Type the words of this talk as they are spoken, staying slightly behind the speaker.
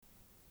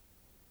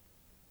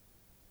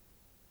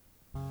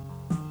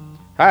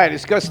Hi,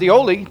 this is Gus the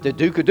Oldie, the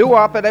Duke of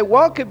Doo-Wop, and I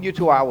welcome you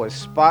to our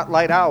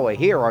Spotlight Hour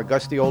here on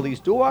Gus the Oldie's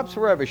Doo-Wops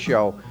Forever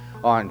show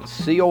on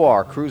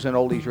COR, Cruisin'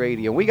 Oldies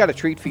Radio. We got a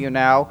treat for you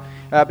now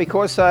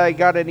because I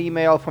got an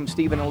email from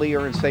Stephen and Leah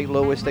in St.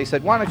 Louis. They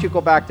said, why don't you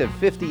go back to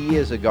 50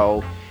 years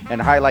ago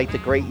and highlight the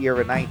great year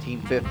of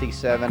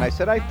 1957? I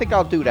said, I think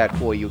I'll do that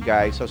for you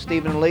guys. So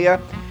Stephen and Leah,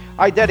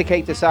 I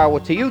dedicate this hour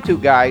to you two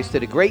guys, to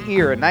the great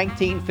year of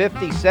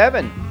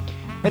 1957.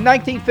 In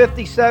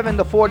 1957,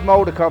 the Ford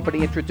Motor Company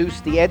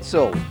introduced the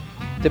Edsel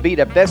to be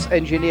the best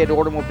engineered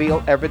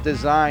automobile ever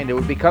designed. It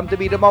would become to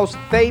be the most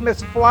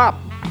famous flop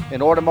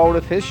in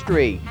automotive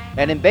history.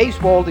 And in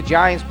baseball, the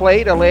Giants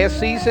played their last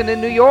season in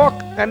New York,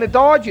 and the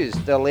Dodgers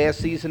their last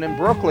season in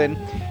Brooklyn,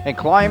 and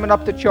climbing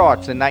up the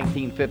charts in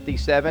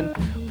 1957.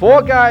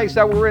 Four guys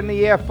that were in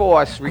the Air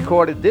Force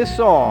recorded this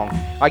song.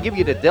 I give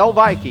you the Del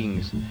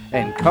Vikings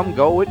and Come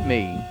Go With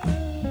Me.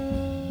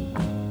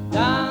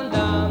 Dum,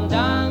 dum,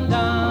 dum,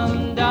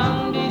 dum,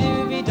 dum,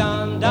 dee-doo-be,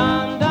 dum,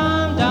 dum,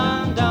 dum,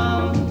 dum,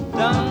 dum,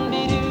 dum,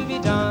 dee-doo-be,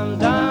 dum,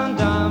 dum,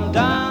 dum,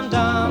 dum,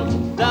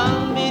 dum,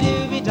 dum,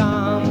 dee-doo-be,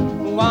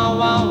 dum, wow,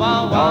 wow,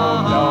 wow,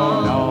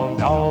 wow, dum,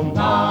 dum,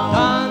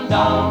 dum,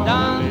 dum,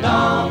 dum,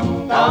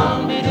 dum,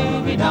 dum,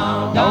 dee-doo-be,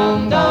 dum,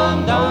 dum,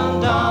 dum,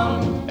 dum,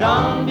 dum,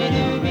 dum,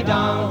 dee-doo-be,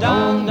 dum,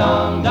 dum,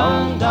 dum,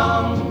 dum,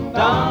 dum,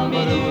 dum,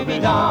 dee-doo-be,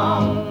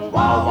 dum,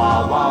 wow,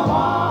 wow, wow,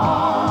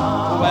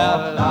 wow.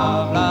 Well,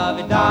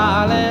 love,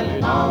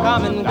 darling,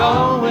 come and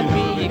go with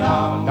me,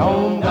 come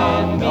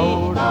with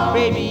me,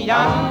 baby,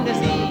 yonder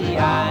sea,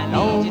 I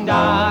need you,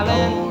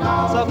 darling,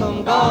 so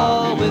come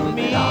go with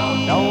me.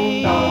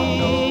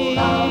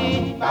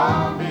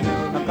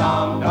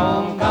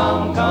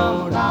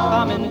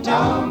 Come into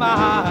my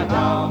heart,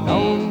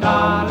 darling,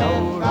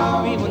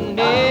 we will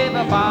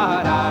never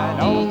part, I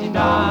need you,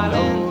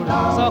 darling,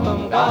 so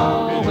come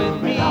go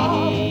with me.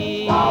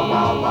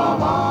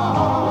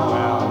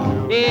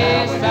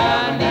 Yes, I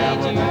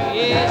need you,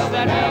 yes, I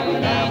really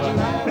need you.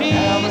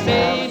 Please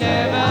say you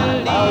never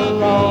leave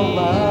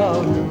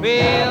me.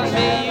 Well,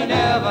 say you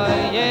never,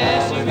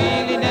 yes, you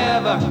really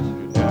never.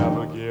 You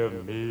never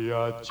give me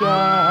a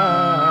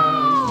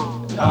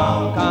chance.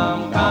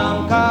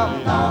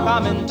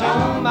 Come into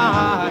my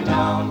heart,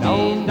 darling,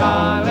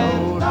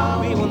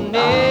 we will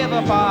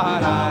never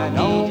part. I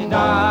need you,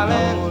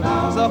 darling,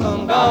 so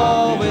come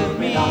go with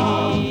me.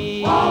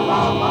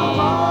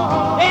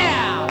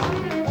 Yeah!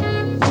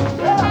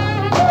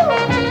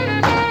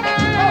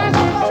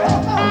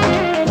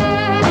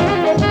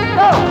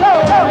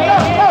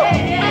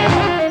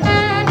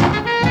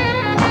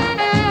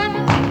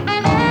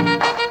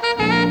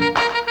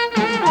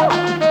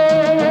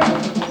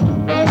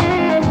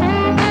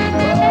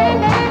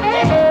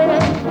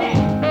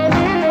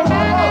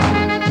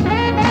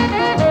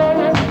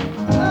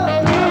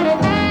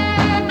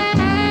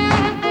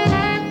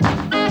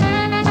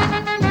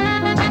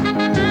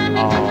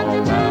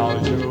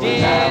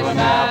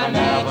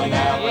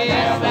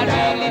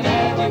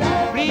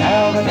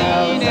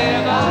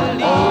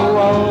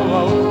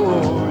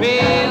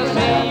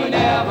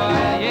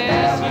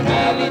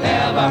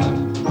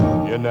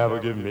 Never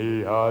give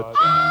me a chop.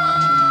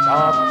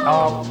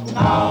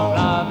 Now,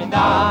 love me,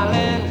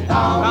 darling,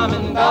 come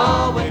and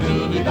go with me.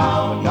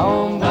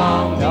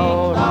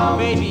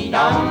 Baby,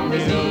 yonder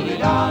sea,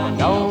 darling,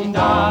 so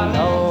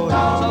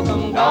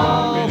come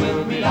go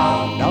with me.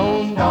 Come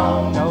on, go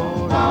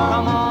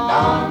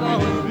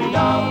with me.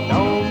 Come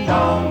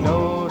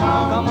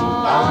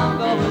on,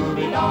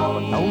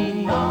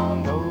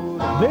 go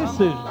with me. This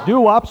is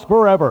Doo-Wops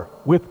Forever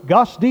with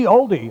Gus the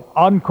Oldie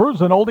on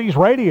Cruisin' Oldies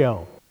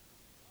Radio.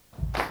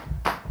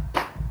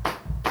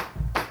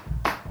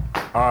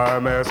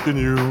 I'm asking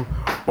you,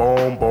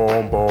 boom,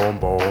 boom, boom,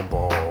 boom,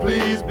 boom.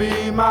 Please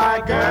be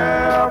my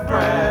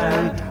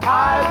girlfriend.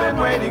 I've been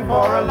waiting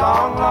for a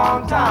long,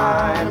 long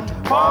time.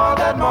 For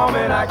that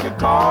moment I could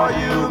call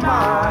you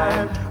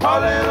mine. A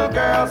little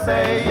girl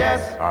say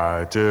yes.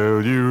 I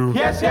tell you,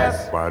 Yes,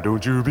 yes. why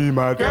don't you be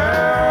my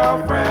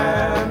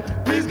Girlfriend,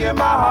 please give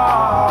my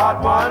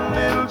heart one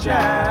little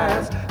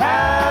chance,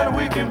 and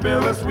we can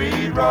build a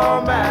sweet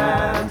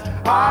romance.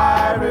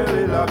 I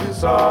really love you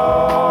so.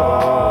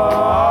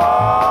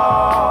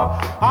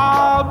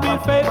 I'll be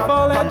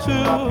faithful and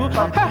true.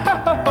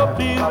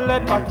 Please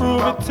let me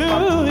prove it to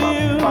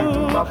you.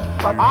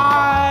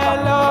 I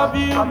love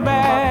you,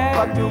 man.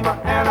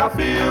 And I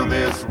feel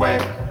this way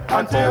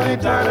until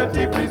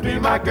eternity. Please be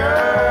my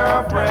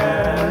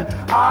girlfriend.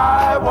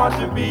 I want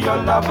to be your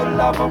lover,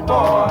 lover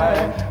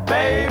boy.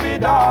 Baby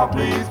doll,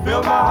 please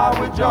fill my heart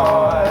with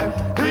joy.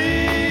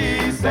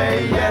 Please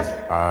say yes.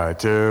 I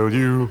tell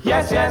you,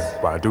 Yes, yes.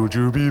 why don't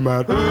you be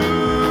my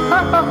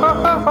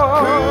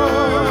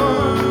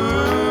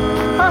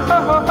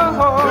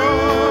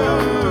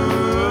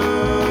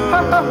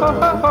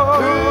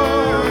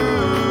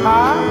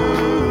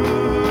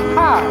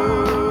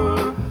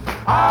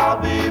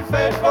I'll be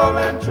faithful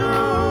and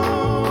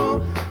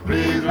true.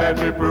 Please let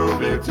me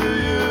prove it to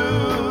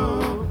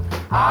you.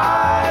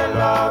 I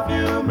love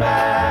you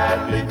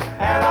madly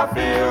and I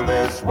feel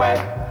this way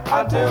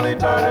until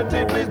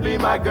eternity. Please be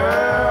my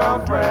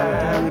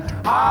girlfriend.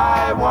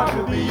 I want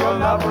to be your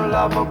lover,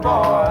 lover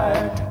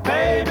boy.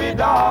 Baby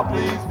doll,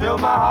 please fill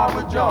my heart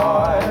with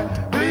joy.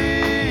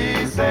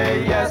 Please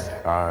say yes.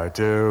 I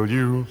tell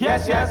you,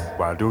 Yes, yes.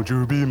 why don't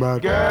you be my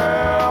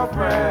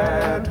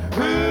Girlfriend.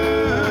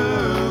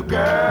 Ooh,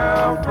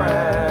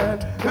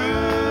 girlfriend.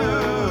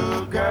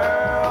 Ooh,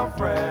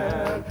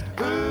 girlfriend.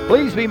 Ooh.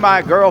 Please Be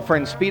My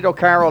Girlfriend, Speedo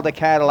Carroll, the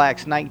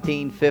Cadillacs,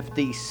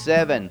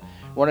 1957.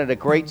 One of the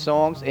great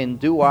songs in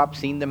doo-wop,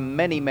 seen them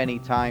many, many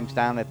times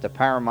down at the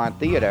Paramount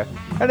Theater.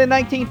 And in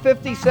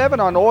 1957,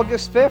 on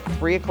August 5th,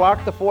 3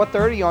 o'clock to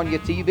 4:30 on your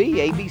TV,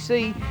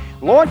 ABC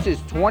launches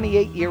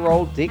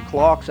 28-year-old Dick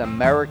Clark's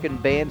American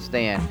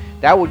Bandstand.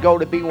 That would go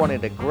to be one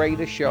of the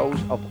greatest shows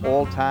of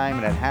all time,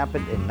 and it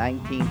happened in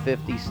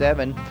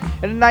 1957.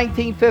 And in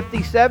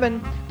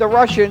 1957, the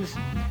Russians,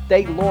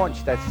 they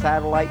launched that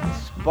satellite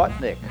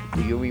Sputnik.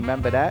 Do you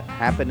remember that?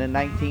 Happened in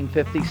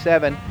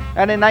 1957.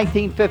 And in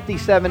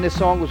 1957, this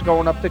song was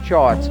going up the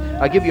charts.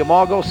 I'll give you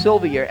Margot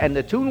Sylvia and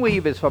the Tune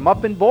Weavers from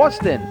up in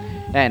Boston.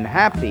 And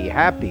happy,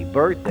 happy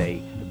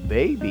birthday,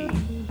 baby.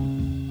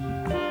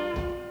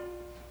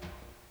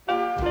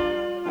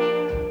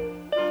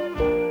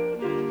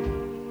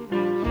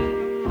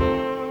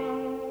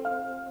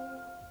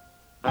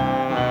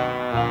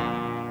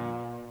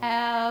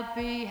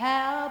 Happy,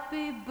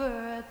 happy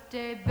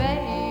birthday,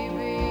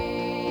 baby.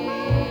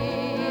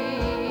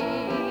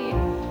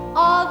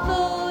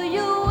 Although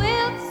you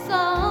with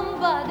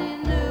somebody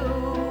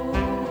new,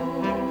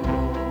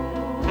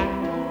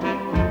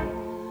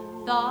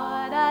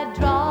 thought I'd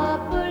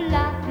drop a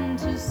line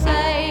to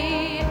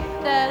say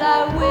that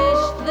I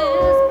wish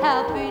this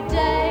happy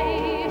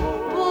day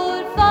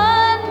would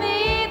find me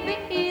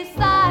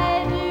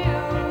beside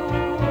you.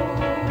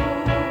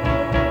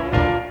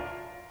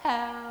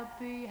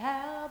 Happy,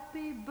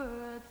 happy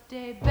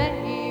birthday, baby.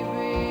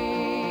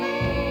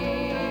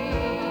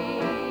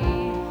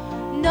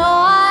 No,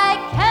 I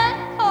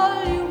can't call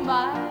you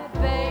my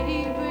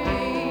baby.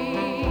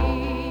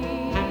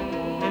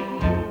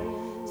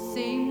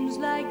 Seems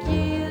like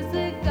years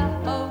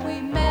ago we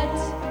met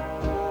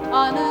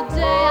on a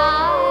day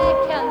I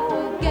can't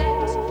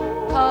forget,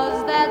 'cause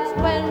that's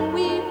when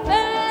we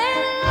fell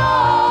in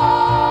love.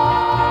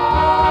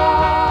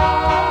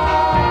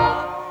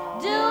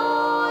 Do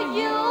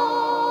you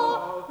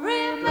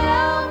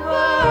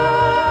remember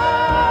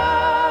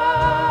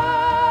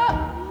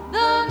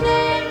the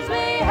names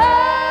we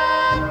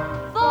had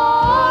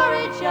for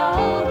each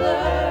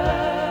other?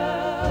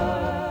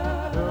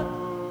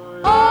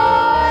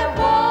 I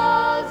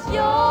was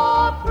your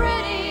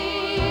pretty,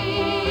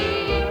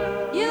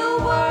 you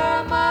were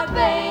my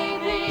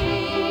baby.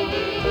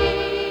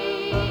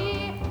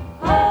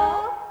 How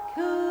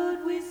could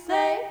we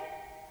say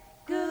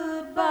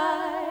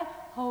goodbye?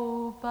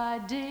 Hope I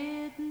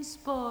didn't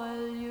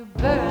spoil your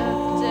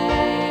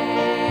birthday.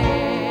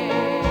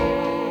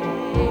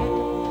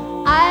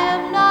 I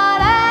am not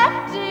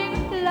acting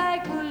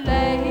like a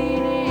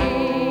lady,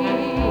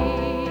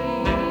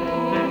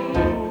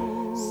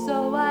 so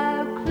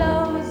I'll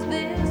close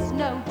this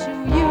note to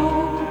you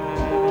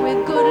with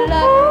good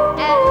luck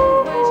and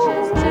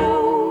wishes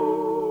too.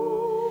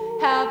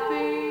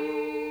 Happy,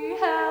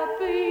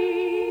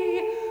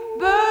 happy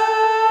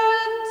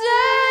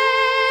birthday,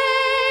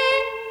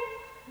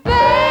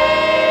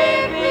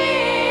 baby.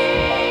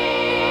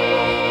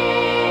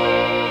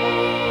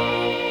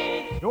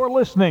 You're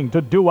listening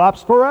to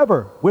Doo-Wops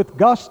Forever with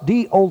Gus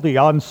D. Oldie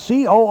on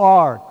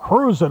COR,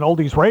 Cruisin'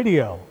 Oldies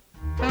Radio.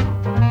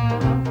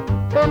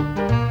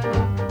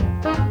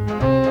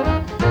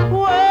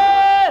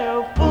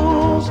 Well,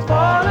 fools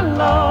fall in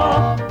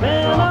love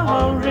in a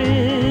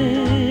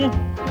hurry.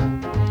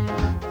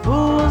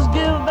 Fools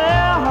give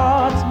their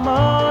hearts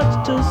much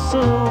too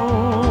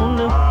soon.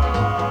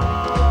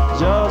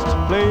 Just to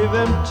play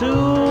them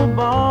two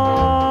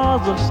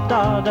bars of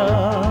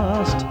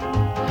stardust.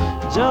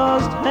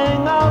 Just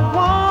hang out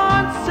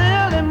one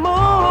silly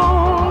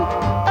moon.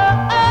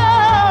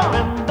 Oh,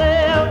 and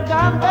they've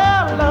got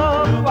their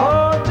love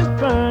torches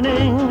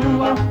burning,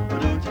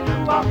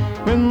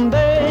 when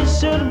they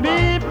should be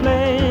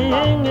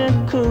playing it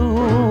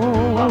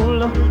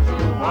cool.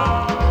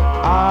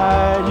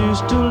 I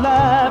used to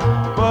laugh,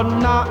 but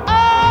now I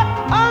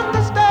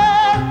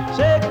understand.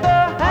 Shake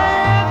the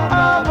hand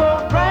of a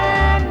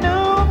brand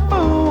new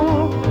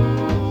fool.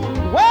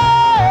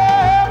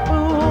 Well,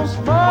 fools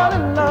fall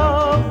in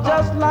love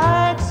just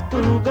like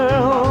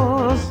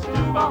schoolgirls,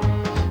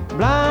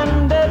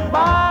 blinded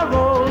by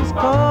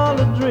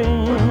rose-colored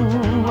dreams.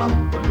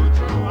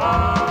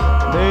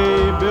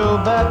 They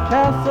build their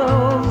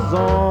castles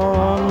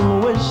on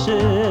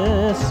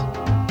wishes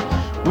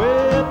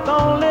with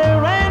only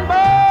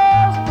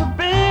rainbows for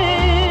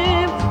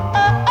beams.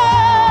 Oh,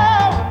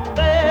 oh,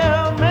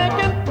 they're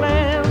making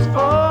plans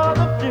for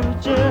the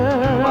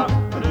future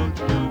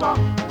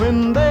when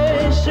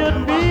they should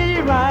be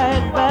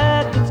right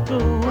back at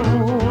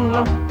school.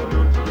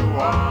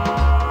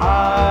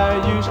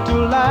 I used to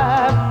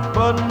laugh,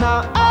 but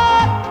now I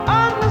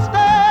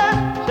understand.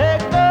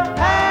 Shake the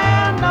hand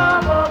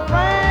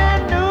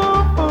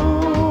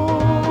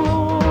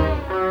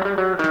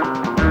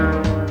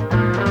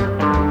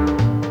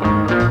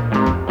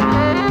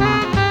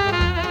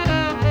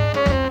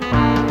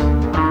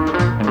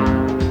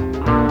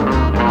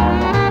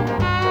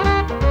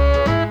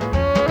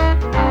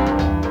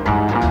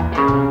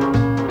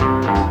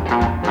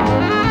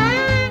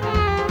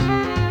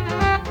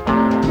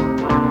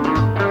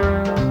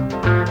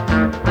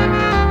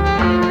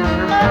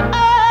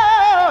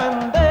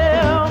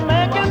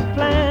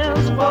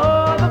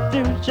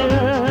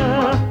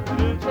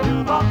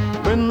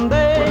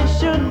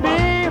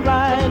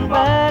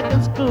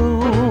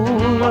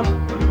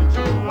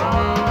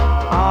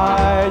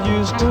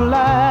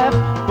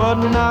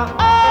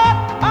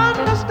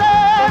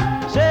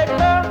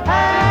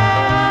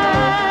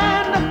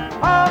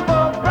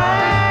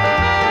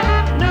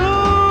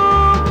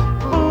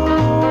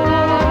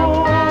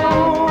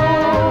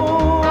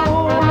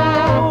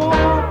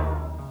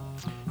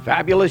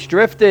Fabulous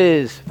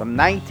Drifters from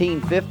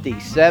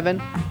 1957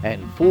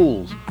 and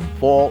Fools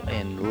Fall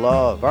in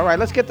Love. All right,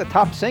 let's get the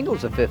top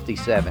singles of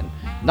 57.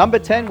 Number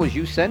 10 was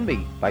You Send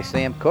Me by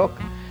Sam Cooke.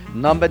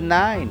 Number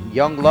 9,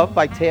 Young Love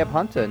by Tab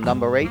Hunter.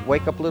 Number 8,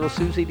 Wake Up Little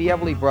Susie, the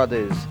Everly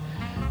Brothers.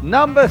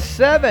 Number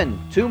 7,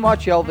 Too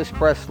Much, Elvis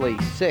Presley.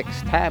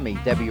 6, Tammy,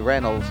 Debbie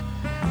Reynolds.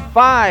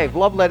 5,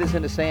 Love Letters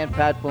in the Sand,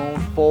 Pat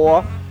Boone.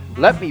 4,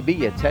 Let Me Be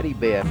Your Teddy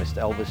Bear,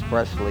 Mr. Elvis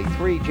Presley.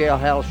 3,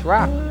 Jailhouse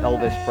Rock,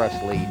 Elvis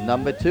Presley.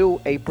 Number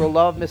 2, April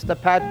Love, Mr.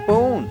 Pat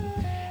Boone.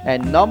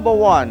 And number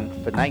 1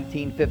 for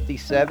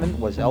 1957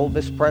 was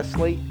Elvis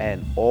Presley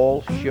and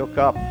All Shook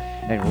Up.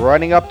 And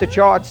running up the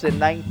charts in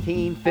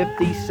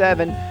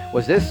 1957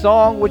 was this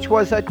song, which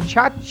was a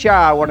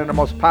cha-cha, one of the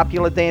most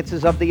popular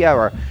dances of the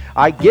era.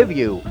 I Give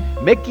You,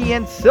 Mickey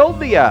and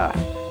Sylvia,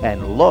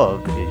 and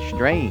Love is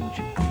Strange.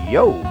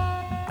 Yo!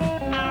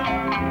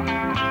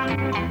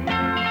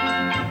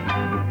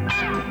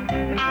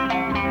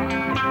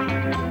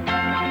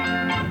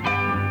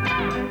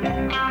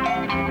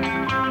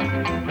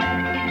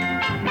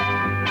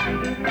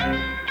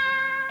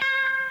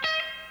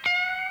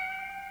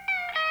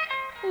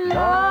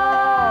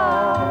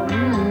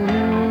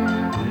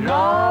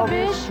 Love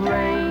is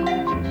strange.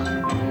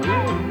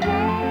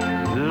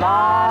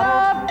 Lot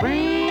of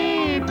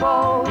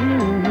people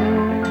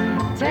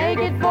take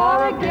it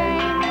for a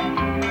game.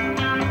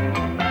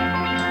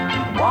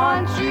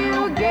 Once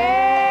you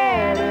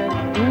get it,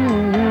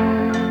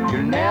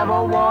 you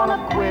never wanna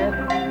quit.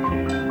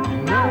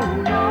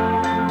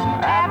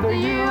 After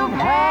you've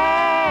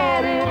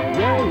had it,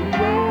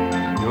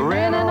 you're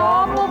in an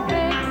awful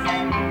fix.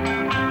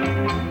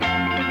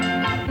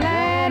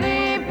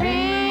 Plenty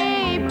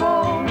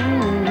people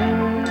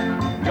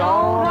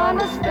don't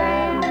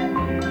understand.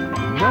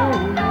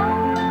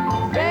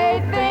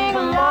 They think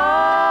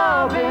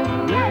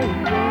loving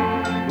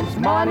is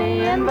money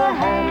in the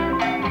hand.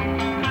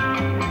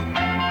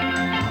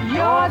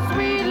 Your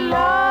sweet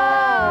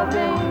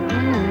loving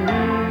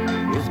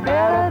is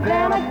better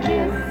than a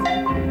kiss.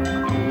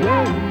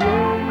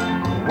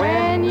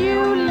 When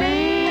you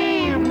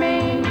leave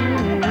me,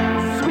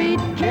 sweet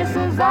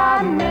kisses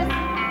I miss.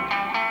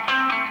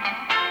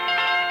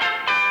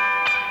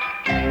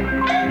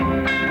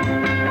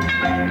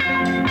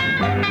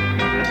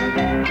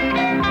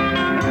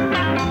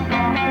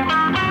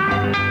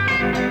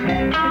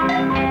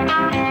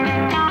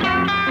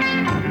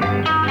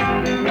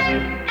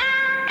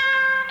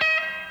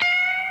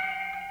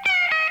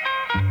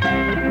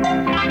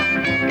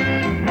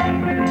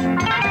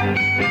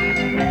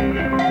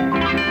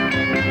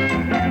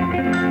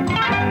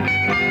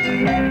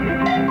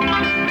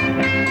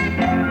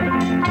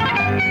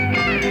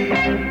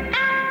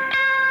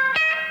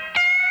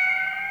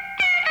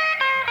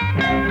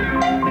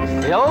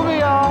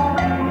 Sylvia,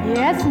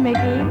 Yes,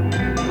 Mickey.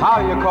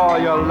 how do you call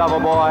your lover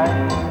boy?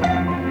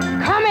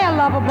 Come here,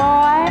 lover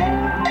boy.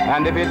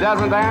 And if he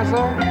doesn't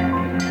answer?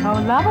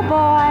 Oh, lover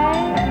boy.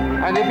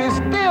 And if he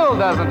still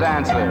doesn't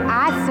answer?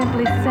 I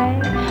simply say,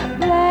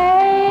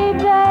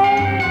 baby.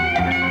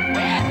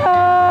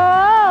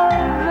 Oh,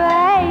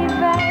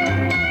 baby.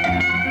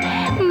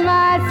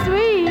 My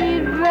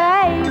sweet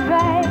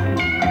baby.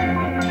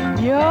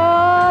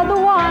 You're the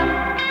one.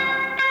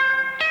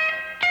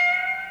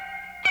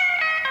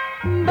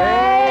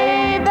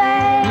 Baby.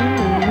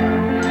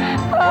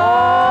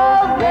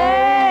 Oh,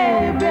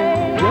 baby.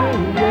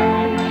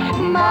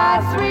 My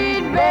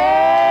sweet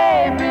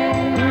baby.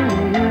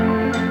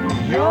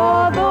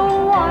 You're the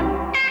one.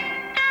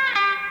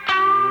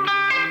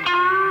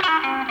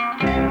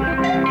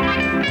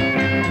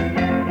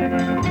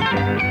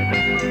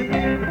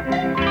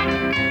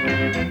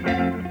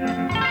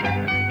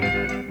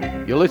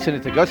 You're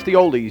listening to Gusty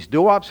Oldies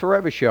Doo-Wops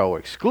Forever Show,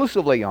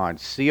 exclusively on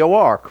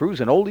COR,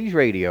 Cruisin' Oldies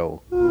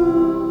Radio.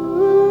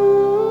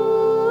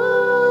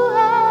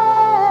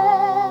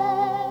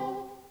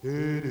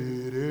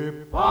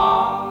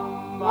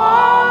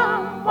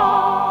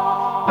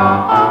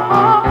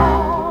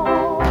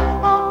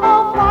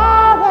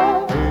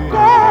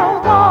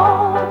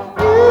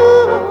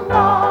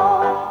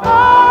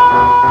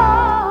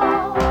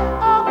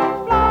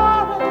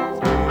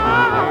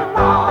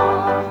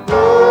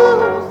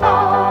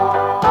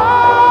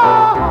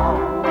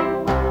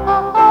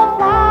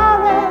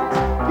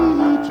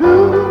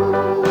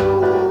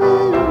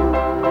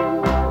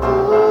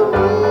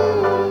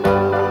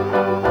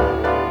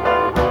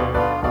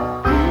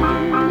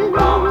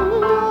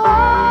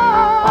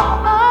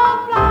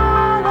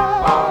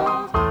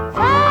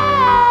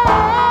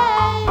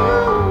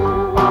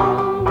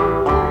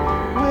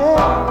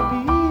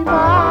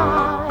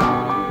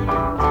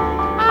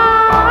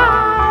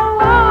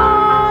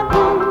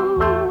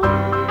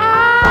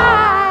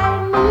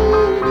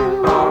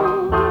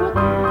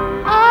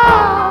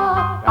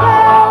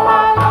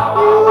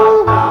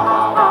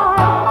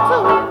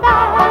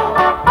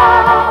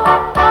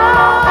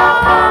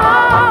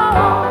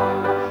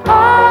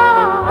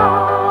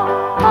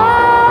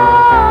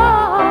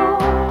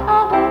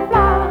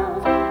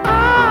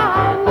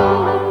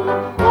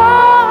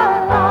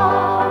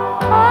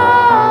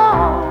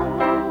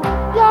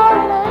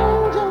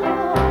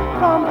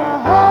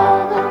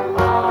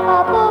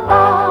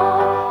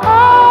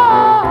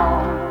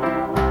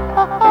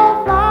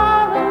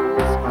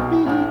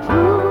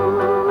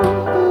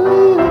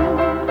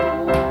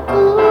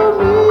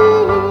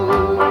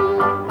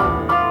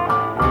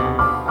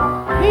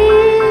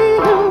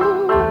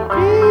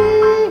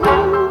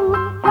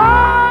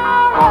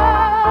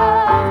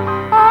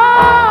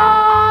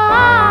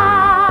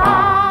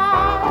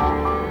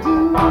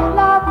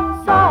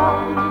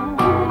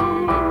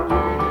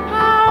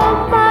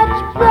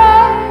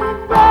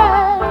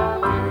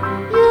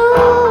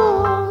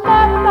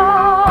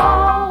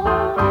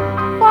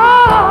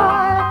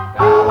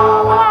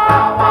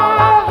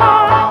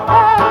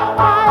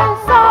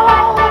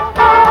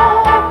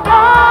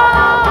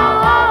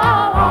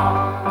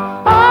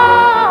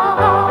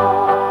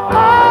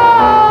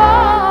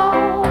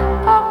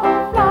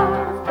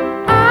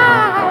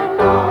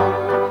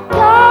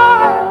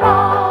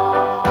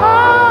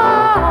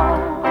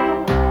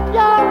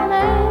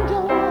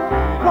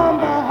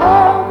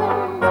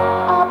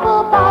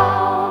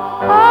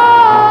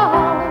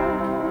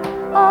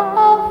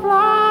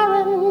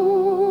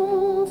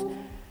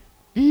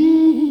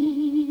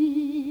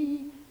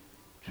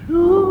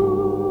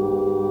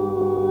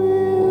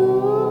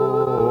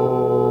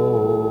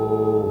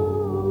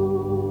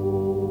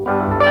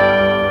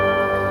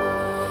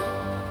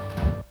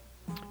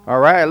 All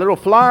right, a little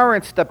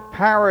Florence, the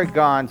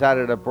Paragons out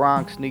of the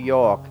Bronx, New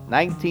York,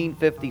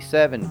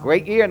 1957.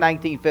 Great year,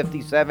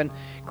 1957.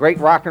 Great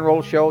rock and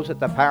roll shows at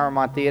the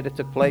Paramount Theater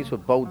took place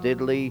with Bo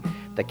Diddley,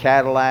 the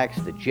Cadillacs,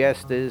 the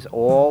Jesters,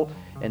 all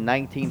in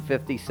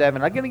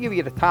 1957. I'm going to give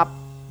you the top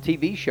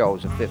TV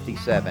shows of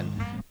 57.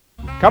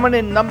 Coming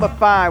in number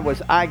 5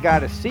 was I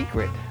Got a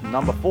Secret.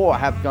 Number 4,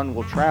 Have Gun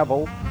Will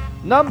Travel.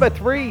 Number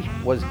 3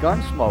 was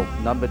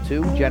Gunsmoke. Number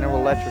 2, General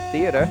Electric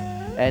Theater.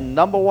 And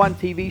number 1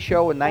 TV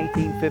show in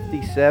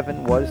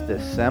 1957 was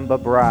December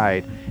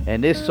Bride.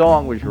 And this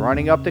song was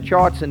running up the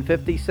charts in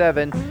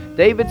 57.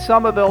 David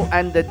Somerville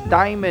and the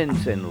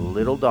Diamonds and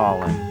Little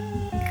Darling.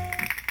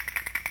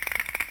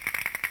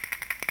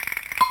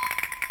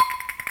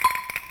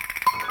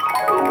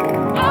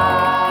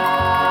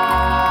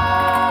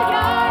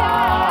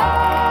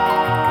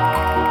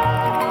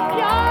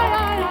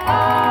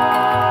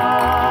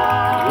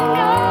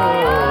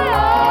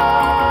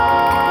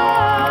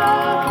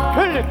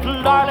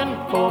 Little darling,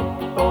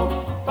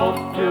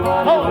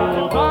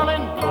 little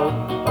darling,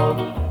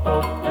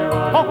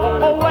 well,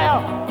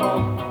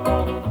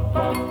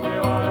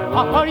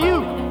 how are you,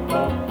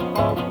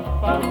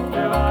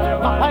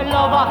 my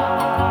lover?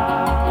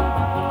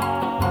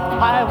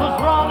 I was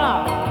wrong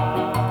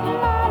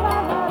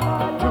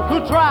to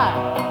try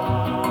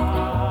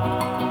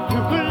to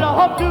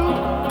love you,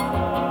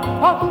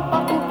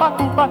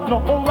 but no,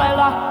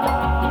 well,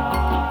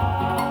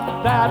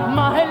 that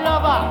my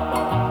lover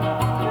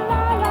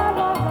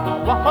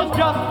was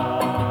just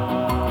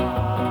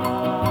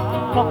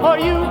for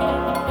you.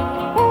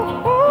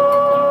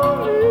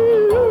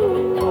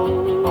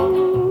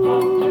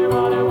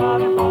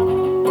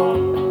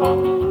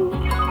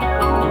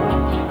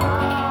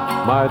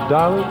 My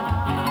darling,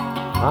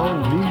 I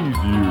need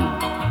you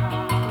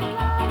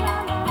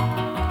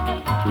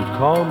to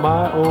call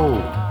my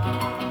own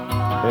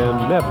and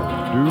never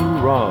do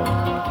wrong,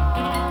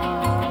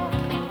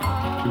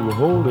 to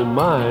hold in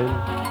mind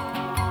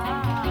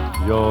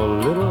your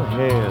little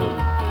hand.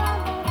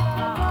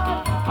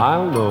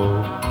 I'll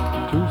know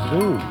too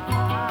soon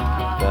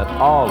that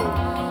all is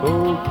so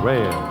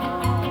grand.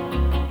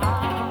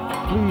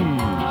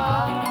 Please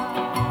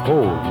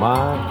hold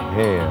my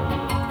hand.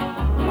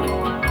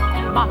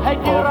 My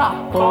dear, I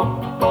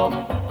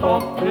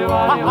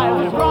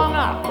was wrong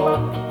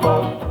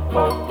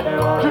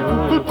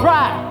to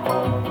try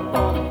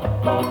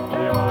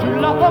to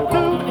love her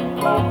too.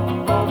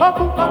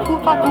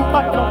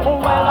 Oh,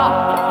 well,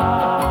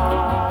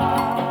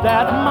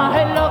 that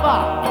my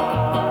lover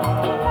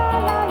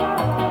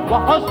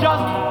was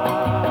just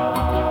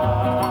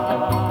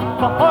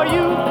for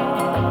you.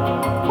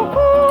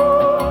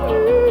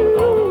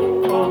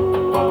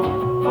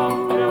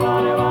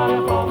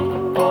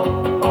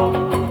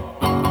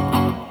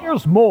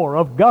 Here's more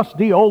of Gus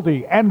D.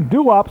 Oldie and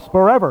Doo-Wops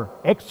Forever,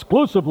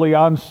 exclusively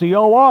on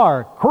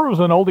COR,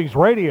 Cruisin' Oldies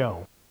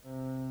Radio.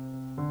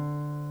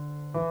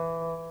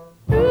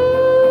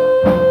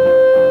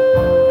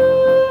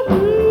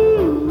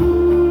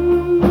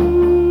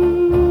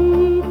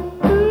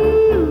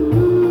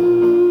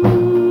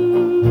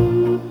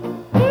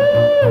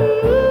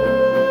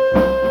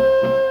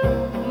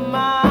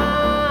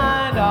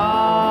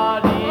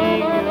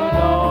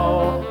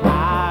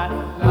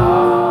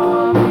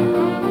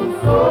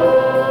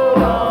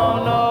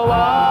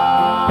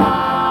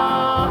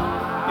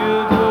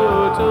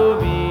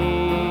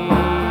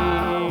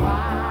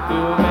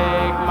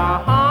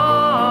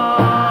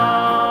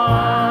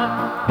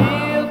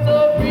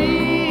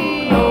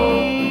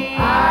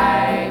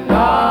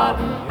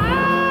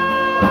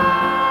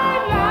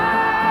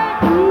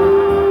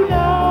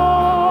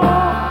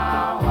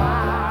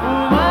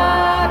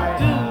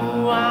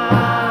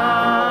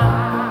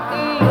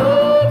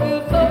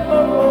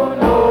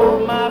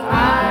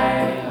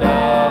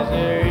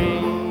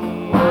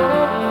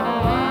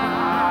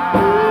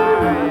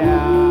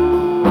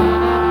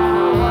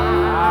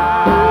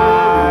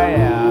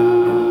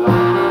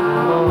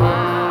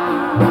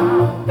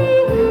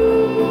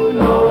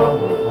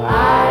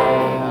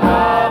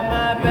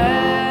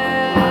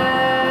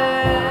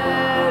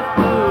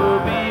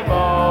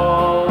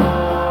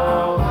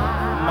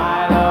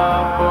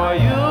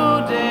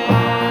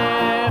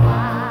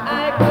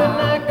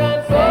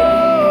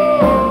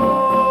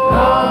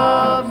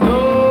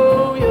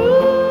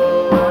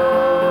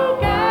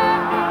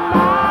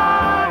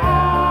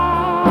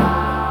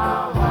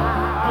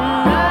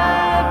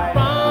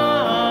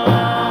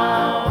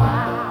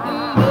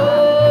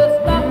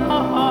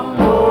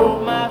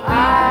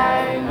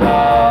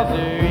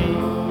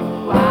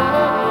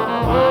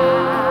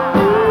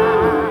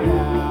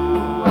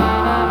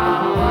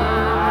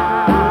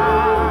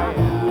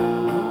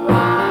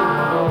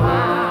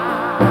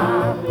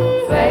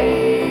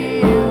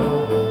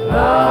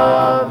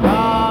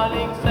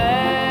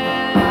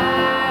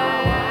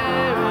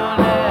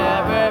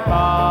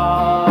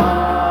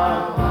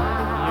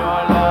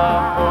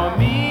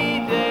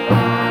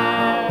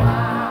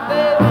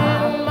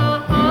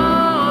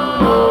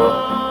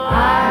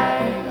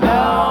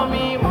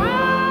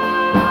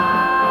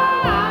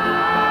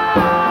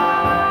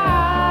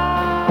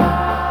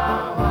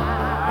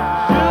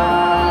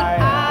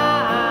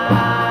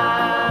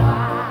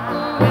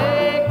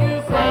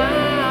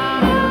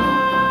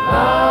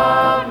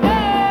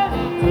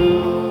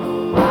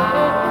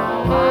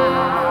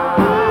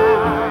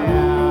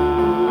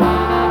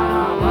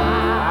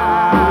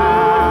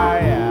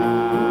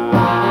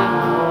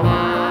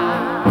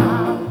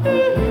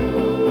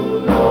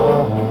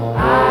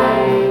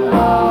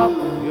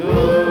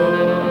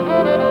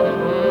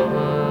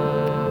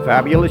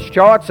 Fabulous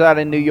charts out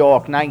in New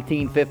York,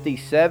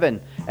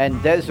 1957.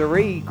 And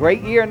Desiree,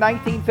 great year,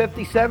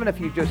 1957. If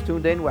you just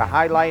tuned in, we're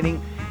highlighting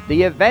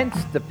the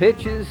events, the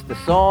pitches, the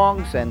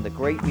songs, and the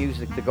great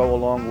music to go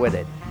along with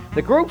it.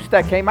 The groups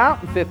that came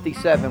out in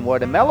 57 were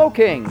the Mellow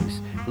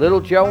Kings, Little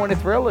Joe and the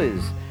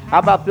Thrillers. How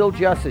about Bill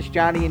Justice,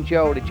 Johnny and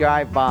Joe, the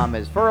Jive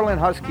Bombers, Ferlin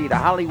Husky, the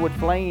Hollywood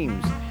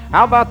Flames?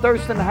 How about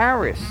Thurston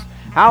Harris?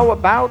 How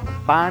about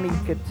Bonnie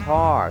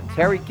Guitar,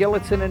 Terry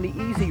Gillitson and the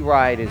Easy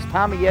Riders,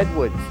 Tommy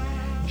Edwards,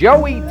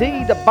 Joey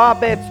D, the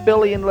Bobettes,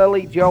 Billy and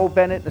Lily, Joe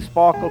Bennett, the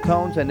Sparkle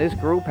Tones, and this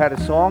group had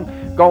a song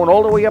going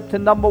all the way up to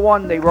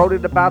 #1. They wrote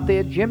it about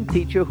their gym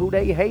teacher who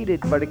they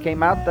hated, but it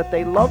came out that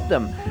they loved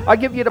him. I'll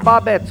give you the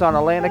Bobettes on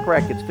Atlantic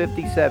Records,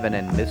 57,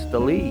 and Mr.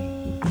 Lee.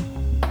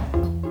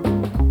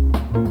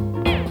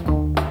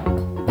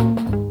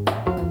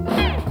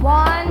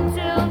 One,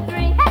 two,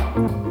 three,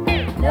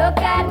 hey! Look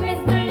at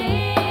Mr.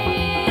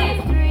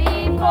 Lee.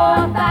 3,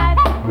 4, 5.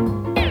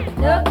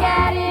 Look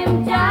at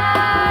him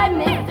jive,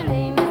 Mr.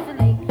 Lee, Mr.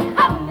 Lee.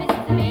 Oh,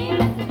 Mr. Lee,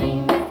 Mr. Lee,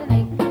 Mr.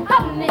 Lee.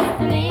 Oh,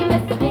 Mr. Lee,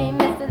 Mr. Lee,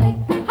 Mr. Lee.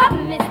 Oh,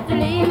 Mr.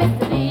 Lee,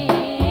 Mr. Lee.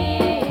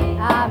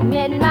 I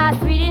met my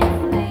sweetie,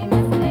 Mr. Lee,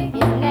 Mr. Lee.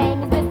 His name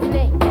is Mr.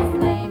 Lee, Mr.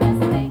 Lee,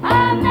 Mr. Lee. I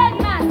met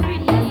my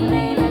sweetie, Mr.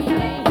 Lee, Mr.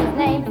 Lee. His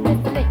name is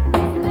Mr. Lee,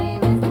 Mr. Lee,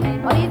 Mr. Lee.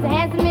 Well, he's the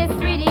handsomest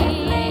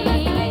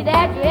sweetie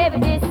that you ever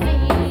did see.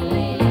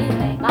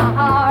 My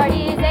heart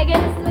is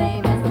aching, Mr. Lee,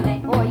 Mr.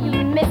 Lee, for you,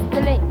 Mr.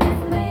 Lee,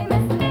 Mr. Lee,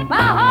 Mr. Lee.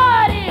 My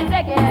heart is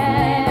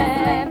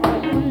aching for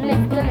you,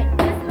 Mr. Lee,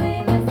 Mr.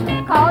 Lee, Mr.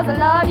 Lee. 'Cause I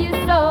love you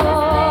so,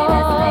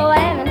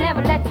 and I'll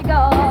never let you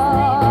go.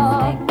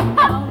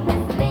 Oh,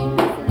 Mr. Lee,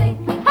 Mr. Lee.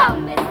 Oh,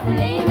 Mr.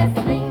 Lee,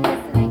 Mr. Lee,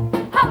 Mr. Lee.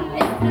 Oh,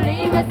 Mr.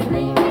 Lee, Mr.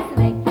 Lee, Mr.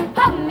 Lee.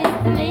 Oh,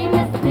 Mr. Lee,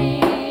 Mr.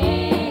 Lee.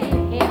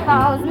 Here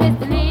comes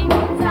Mr. Lee.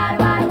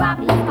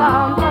 He's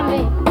come for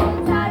me.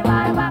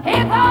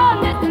 Here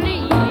comes Mr.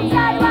 Lee. He's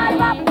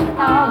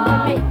come for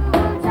me.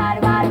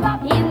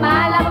 He's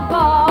my lover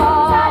boy.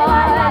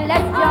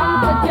 Let's jump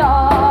for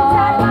joy.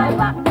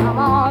 Come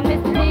on,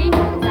 Mr. Lee,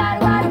 and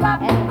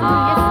do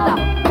your stuff.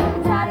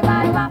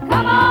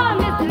 Come on,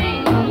 Mr. Lee,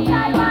 and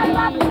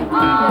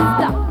do your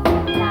stuff.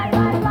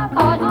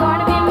 'Cause you're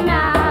gonna be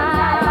mine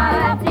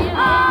till the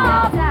end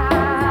of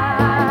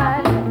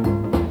time.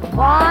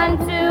 1,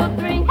 2,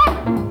 3, hey!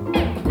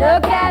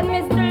 Look at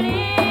Mr.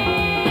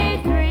 Lee.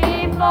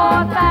 3, 4,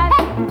 5.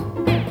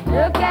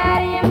 Look at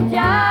him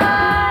jive.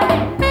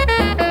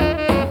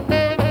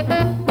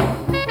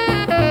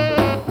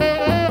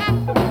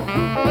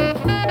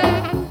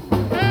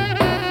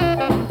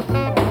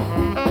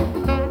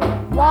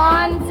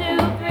 One, two,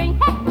 three,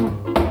 hey!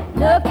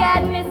 Look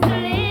at Mr.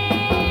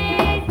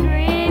 Lee.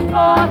 3,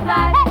 4,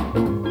 5.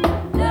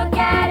 Look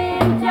at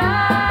him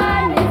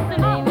jive. Mr.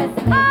 Lee,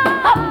 Mr. Lee.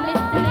 Oh,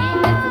 Mr. Lee,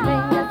 Mr.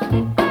 Lee, Mr.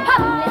 Lee.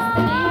 Oh,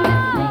 Mr. Lee,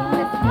 Mr. Lee,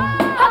 Mr. Lee.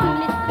 Oh,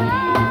 Mr.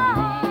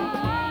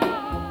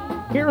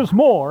 Lee. Here's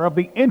more of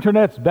the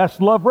Internet's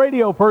best-loved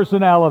radio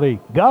personality,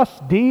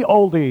 Gus D.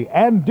 Oldie,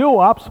 and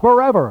Doo-Wops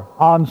Forever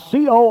on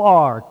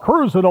COR,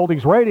 Cruisin'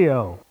 Oldies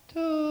Radio.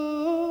 Tonight,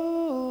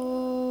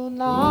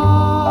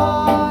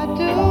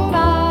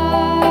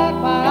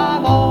 when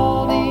I'm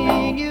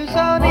holding you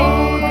so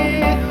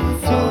near.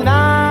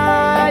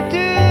 Tonight,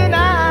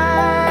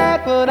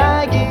 would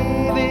I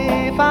give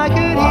if I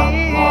could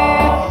hear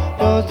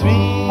those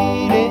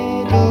 3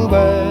 little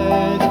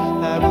words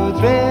that would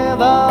thrill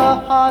the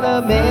heart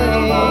of me.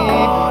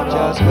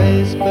 Just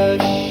whisper,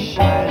 shh,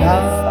 I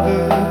love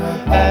you,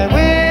 and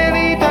will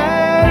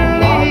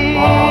eternally.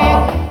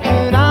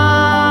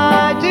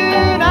 Tonight,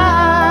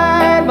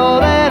 more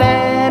than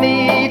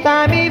any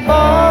time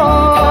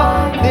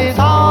before, this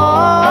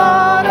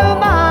heart of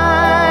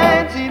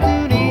mine seems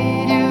to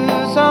need you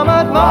so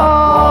much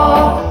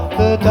more.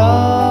 The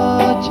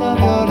touch of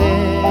your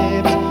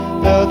lips,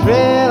 the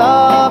thrill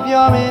of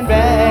your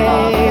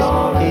embrace,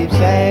 keep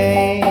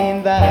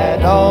saying that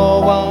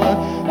no one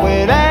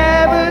will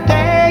ever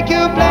take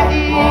your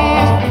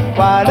place.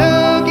 While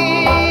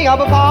looking up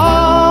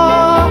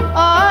above,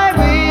 I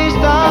wished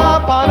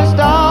upon a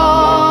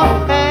star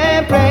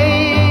and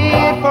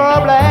prayed for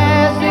a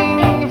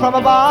blessing from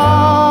above.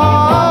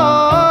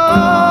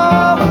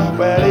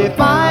 Well, if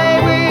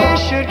my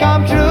wish should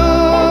come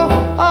true,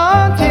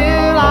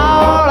 until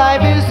our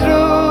life is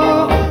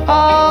through,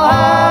 I'll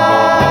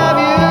have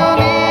you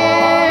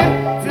near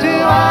to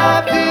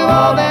have to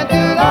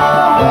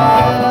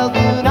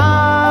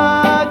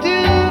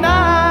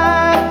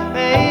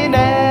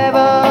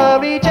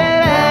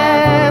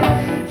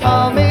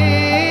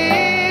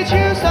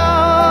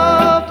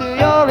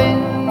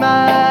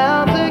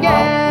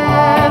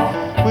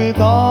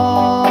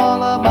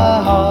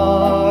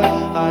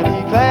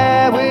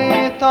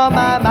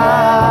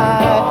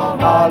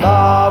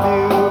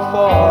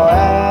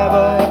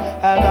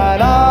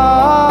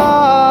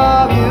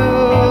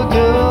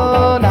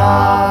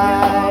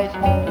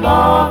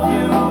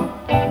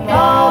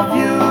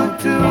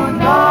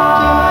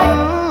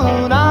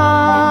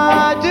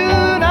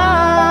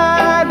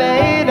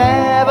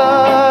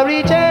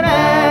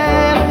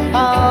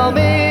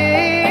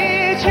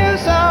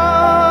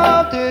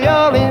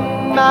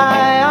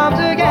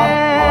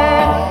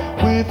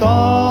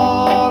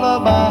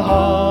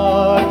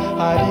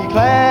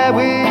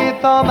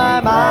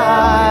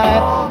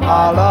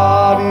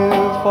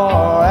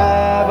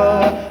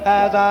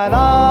I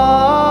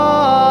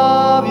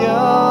love you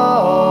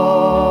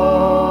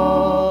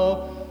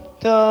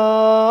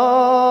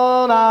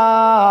tonight.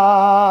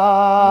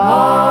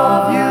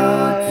 Love you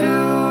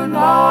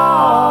tonight.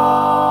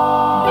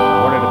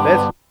 One of the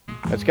best.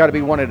 That's got to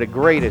be one of the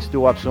greatest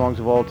doo-wop songs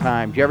of all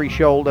time. Jerry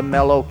Shoulder,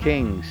 Mellow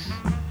Kings,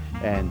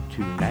 and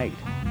Tonight.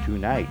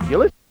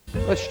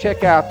 Let's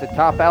check out the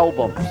top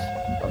albums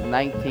of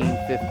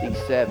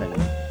 1957.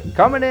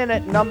 Coming in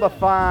at number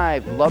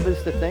 5, Love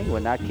Is the Thing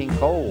with Nat King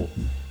Cole.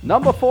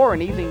 Number 4,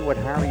 An Evening with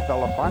Harry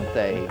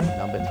Belafonte.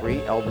 Number 3,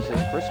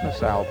 Elvis's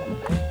Christmas album.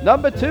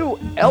 Number 2,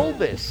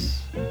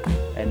 Elvis.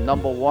 And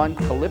number 1,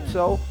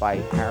 Calypso by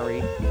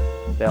Harry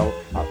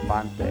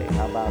Belafonte.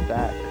 How about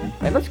that?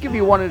 And let's give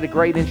you one of the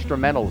great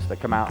instrumentals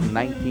that come out in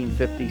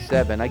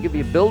 1957. I give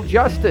you Bill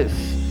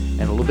Justice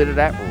and a little bit of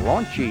that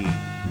raunchy.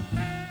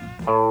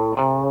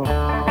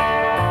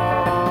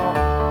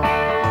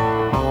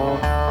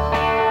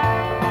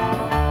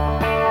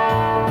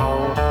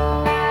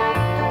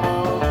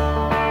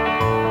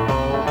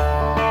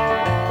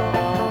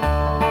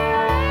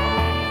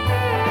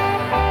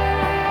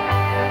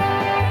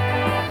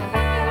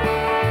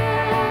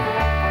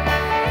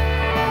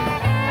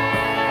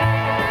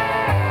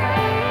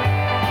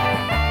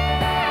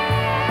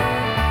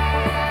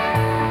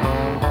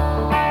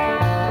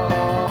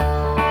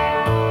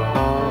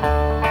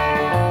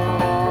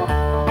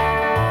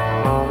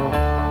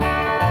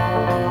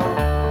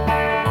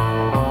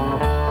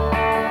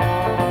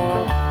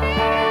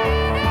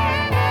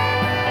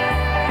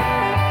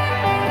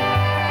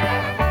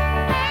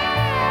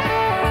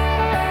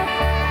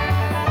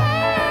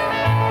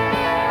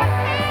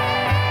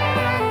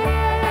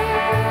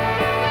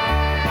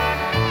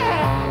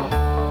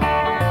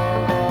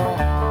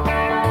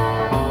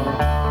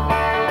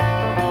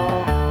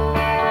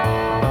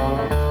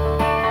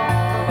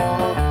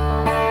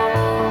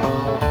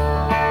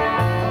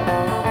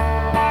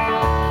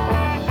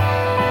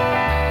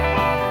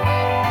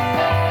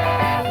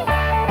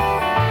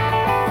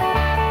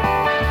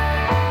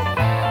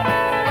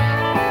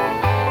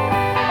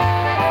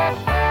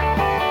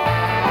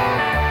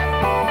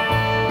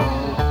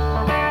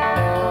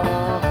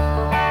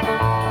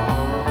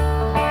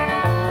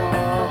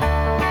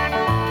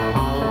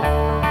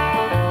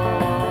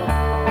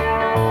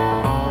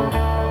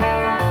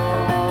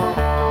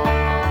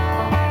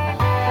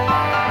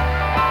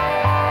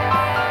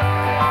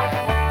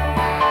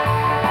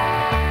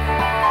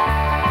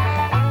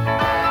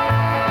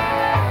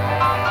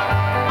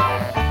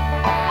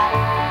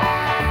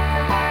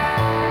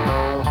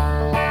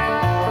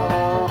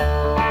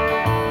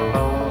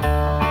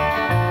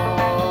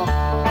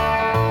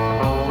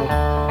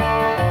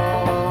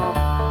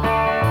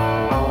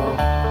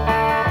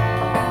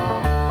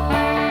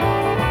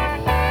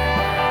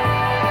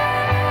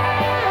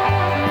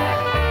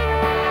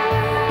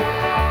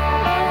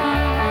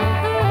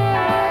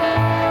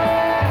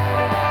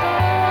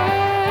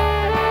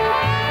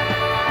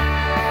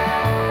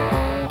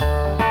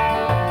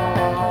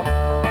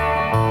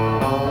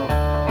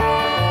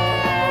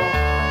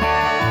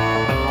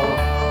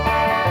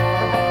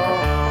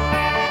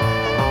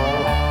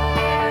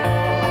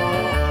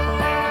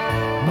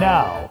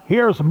 Now,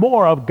 here's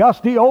more of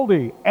Gusty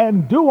Oldie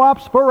and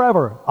Doo-Wops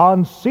Forever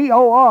on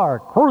COR,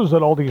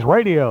 Cruisin' Oldies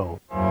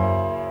Radio.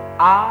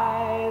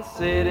 I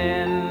sit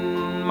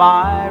in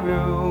my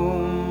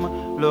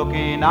room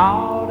looking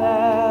out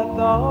at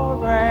the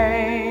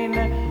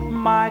rain.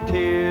 My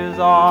tears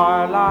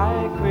are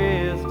like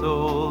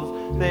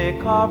crystals, they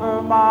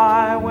cover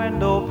my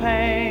window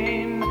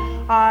pane.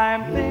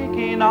 I'm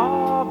thinking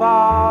of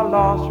our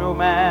lost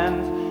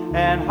romance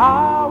and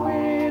how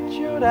it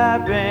should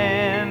have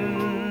been.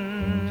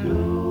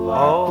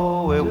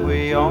 Oh, if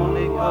we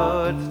only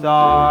could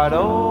start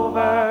over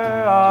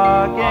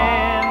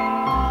again.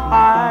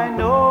 I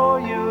know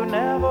you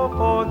never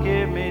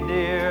forgive me,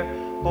 dear,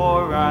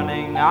 for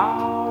running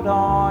out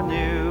on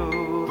you.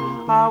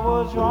 I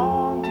was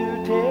wrong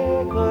to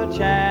take a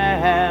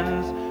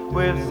chance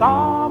with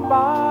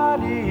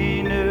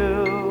somebody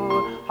new.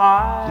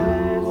 I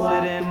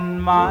sit in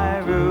my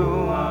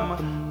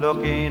room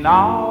looking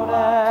out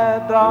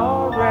at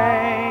the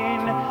rain.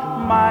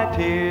 My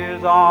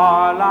tears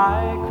are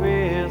like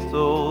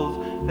crystals,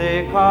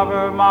 they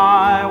cover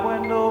my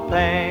window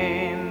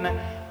pane.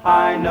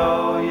 I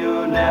know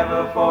you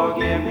never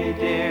forgive me,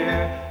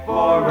 dear,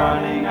 for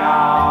running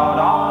out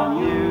on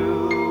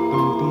you.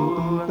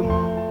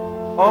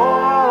 Oh,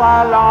 how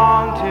I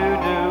long to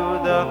do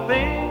the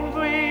things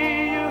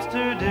we used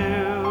to do.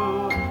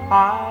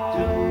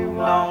 I'm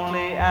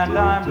lonely and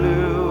I'm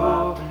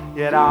blue,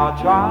 yet I'll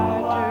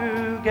try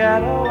to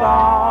get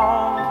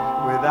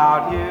along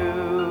without you.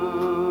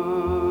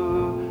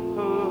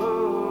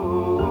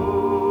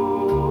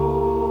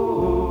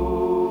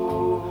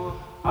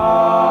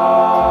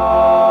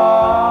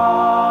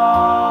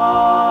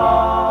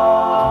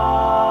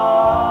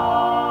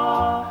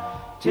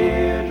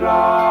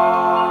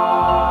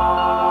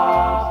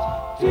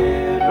 Teardrops,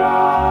 teardrops,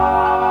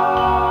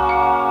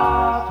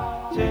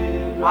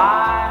 teardrops. I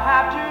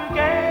have to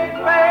gain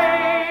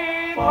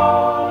faith,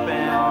 hope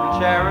in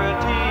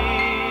charity.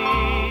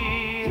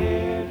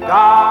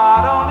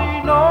 God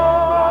only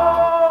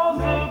knows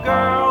the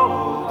girl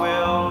who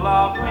will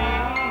love me.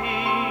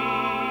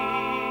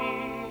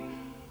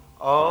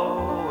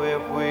 Oh,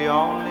 if we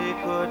only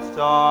could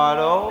start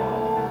over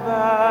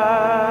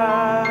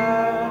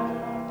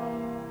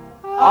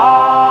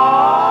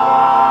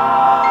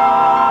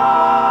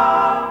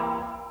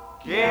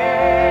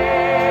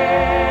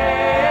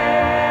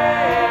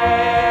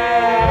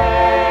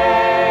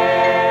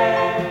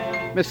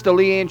Mr.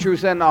 Lee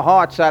Andrews and the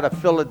Hearts out of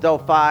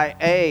Philadelphia,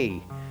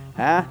 A.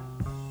 Huh?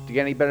 To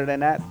get any better than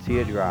that?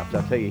 Teardrops.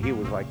 I'll tell you, he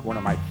was like one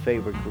of my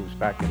favorite groups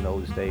back in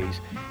those days.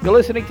 You're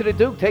listening to The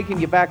Duke,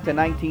 taking you back to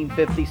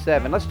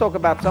 1957. Let's talk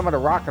about some of the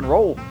rock and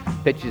roll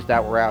pitches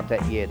that were out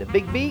that year. The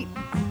Big Beat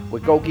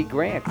with Gogi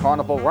Grant,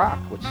 Carnival Rock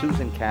with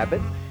Susan Cabot,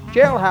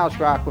 Jailhouse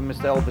Rock with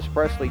Mr. Elvis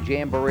Presley,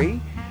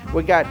 Jamboree.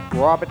 We got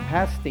Robert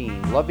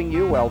Pastine, Loving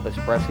You, Elvis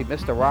Presley,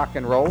 Mr. Rock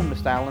and Roll,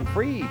 Mr. Alan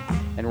Freed,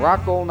 and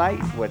Rock All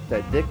Night with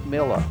Dick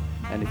Miller.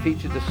 And it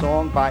featured the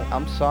song by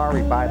I'm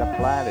Sorry by the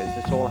Platters.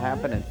 This all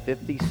happened in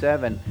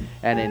 57.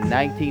 And in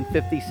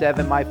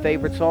 1957, my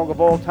favorite song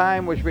of all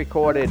time was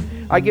recorded.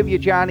 I give you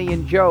Johnny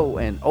and Joe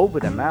and Over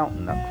the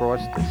Mountain,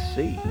 Across the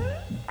Sea.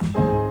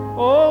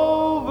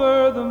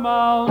 Over the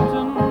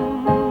mountain,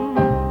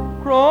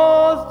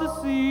 across the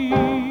sea,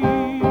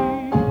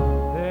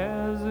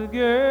 there's a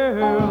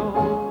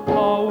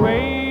girl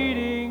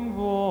waiting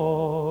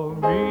for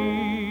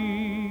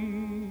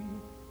me.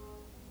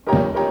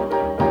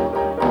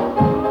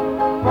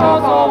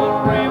 Cross over the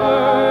river,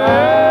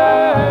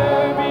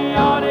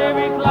 beyond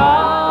every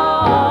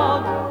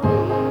cloud,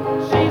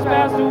 she's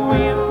past the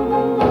wind,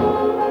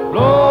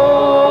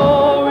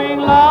 blowing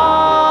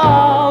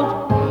loud.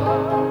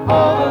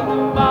 Over the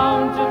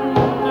mountain,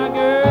 a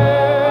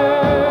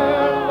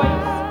girl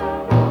waits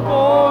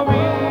for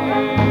me.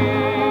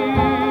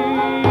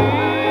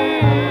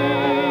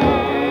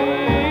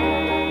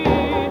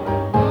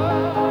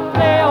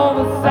 Play on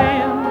the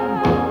sand,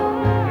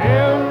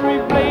 every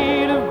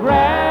blade of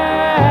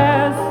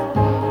grass.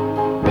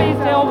 Please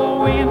tell the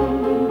wind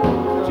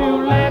to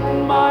let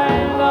my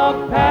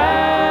love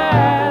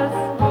pass.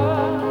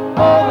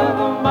 Over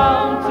the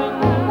mountain,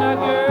 a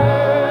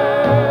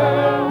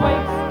girl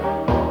waits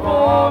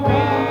for me.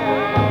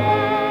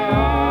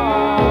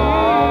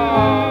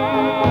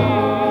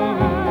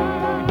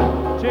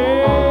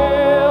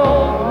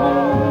 Till the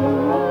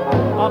moon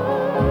up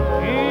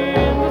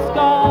in the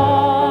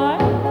sky,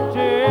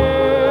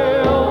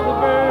 till the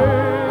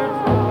birds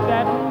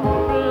that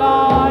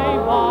fly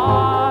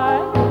by,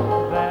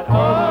 that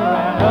over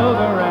and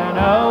over and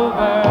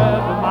over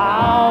the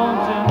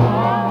mountain,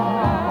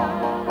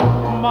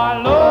 my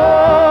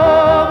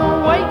love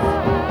waits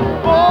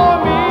for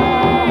me.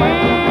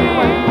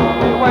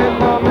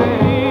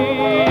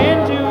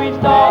 Into each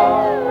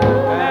dark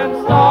and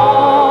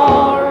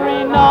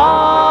starry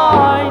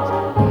night.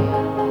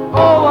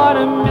 Oh, what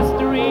a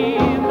mystery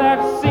that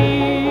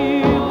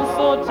seals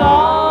so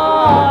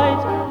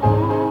tight.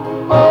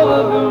 Over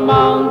the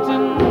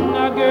mountain,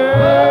 a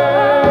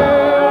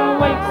girl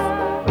waits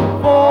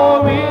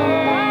for me.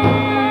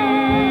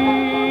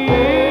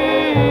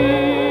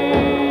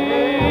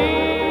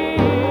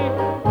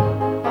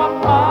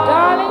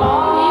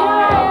 Darling, here I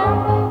am,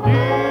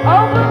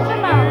 over the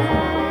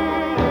mountain.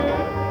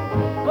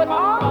 But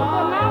all the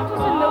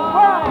mountains in the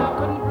world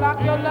couldn't block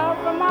your love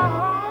from my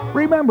heart.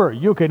 Remember,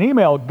 you can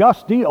email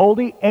Gus D.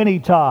 Oldie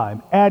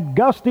anytime at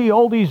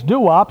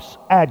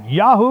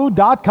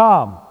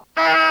gusdoldiesdowops@yahoo.com.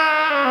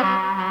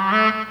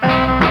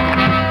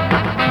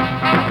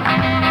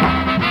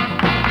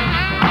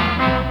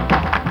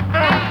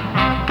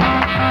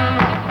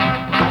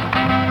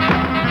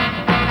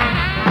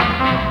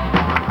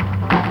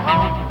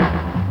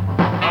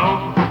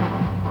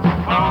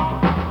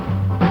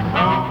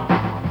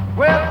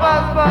 Well,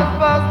 buzz, buzz,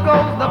 buzz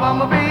goes the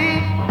bumblebee.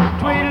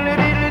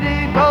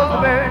 Tweedledee goes the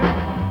bird.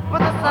 But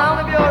the sound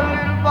of your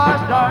little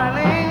voice,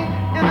 darling,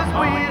 is the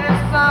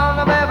sweetest sound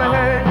I've ever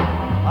heard.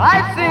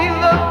 I've seen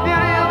the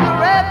beauty of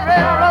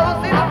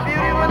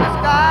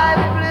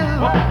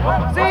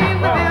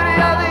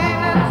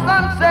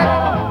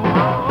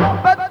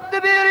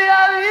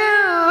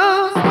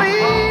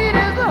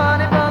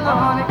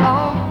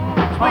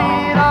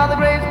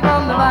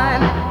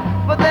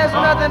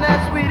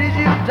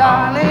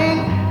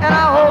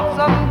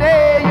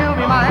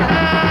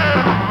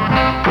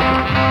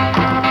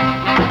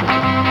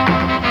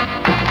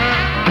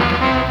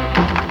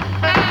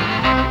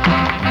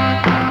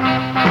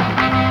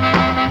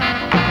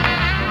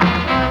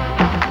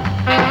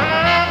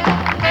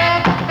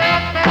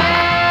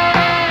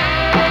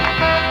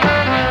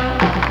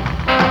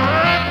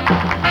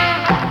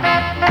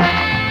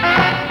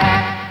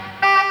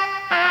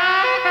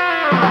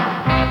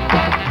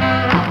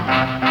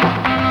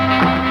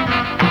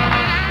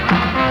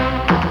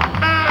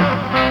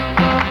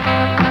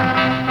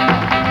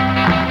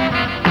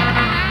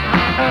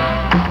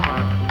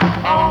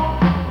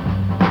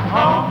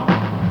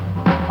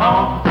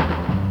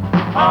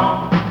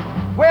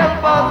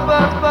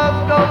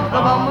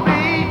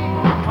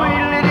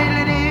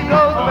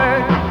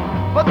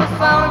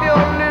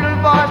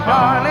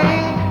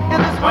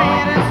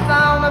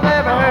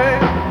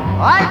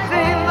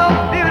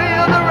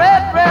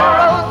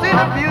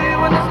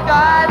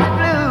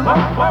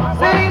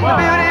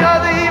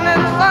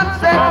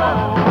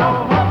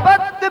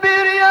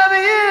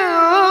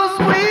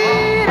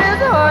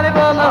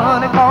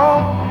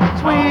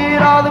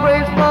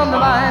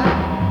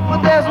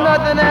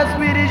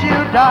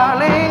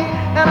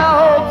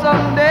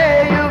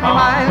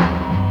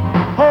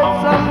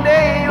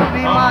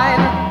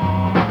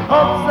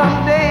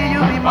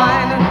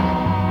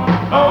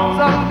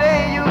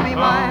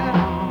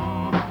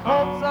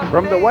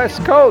from the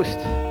West Coast.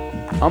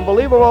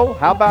 Unbelievable.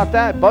 How about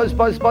that? Buzz,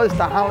 buzz, buzz,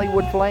 the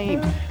Hollywood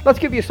Flames. Let's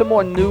give you some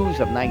more news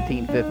of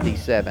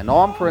 1957.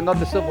 Armed for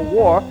another civil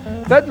war,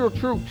 federal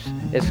troops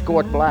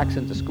escort blacks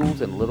into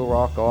schools in Little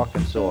Rock,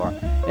 Arkansas.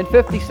 In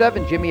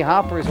 57, Jimmy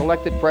Hoffa is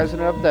elected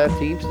president of the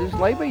Teamsters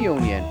Labor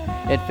Union.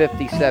 In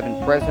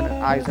 57, President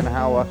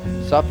Eisenhower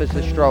suffers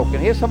a stroke. And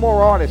here's some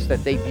more artists that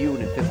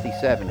debuted in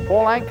 57.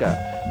 Paul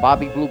Anka,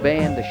 Bobby Blue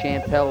Band, the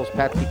Chantels,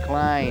 Patsy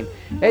Cline,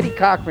 Eddie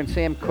Cochran,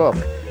 Sam Cooke,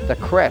 the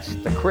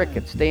Crest, the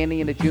Crickets, Stanley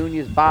and the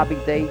Juniors, Bobby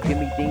Day,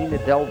 Jimmy Dean, the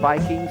Dell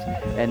Vikings,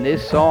 and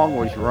this song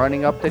was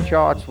running up the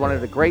charts, one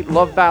of the great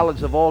love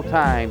ballads of all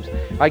times.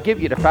 I give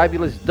you the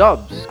fabulous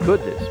Dubs, Could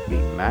This Be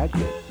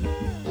Magic?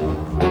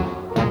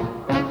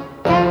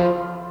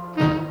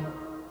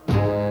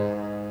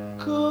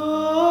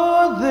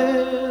 Could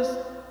this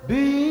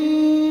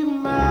be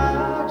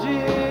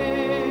magic,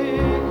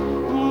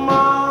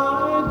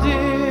 my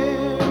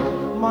dear?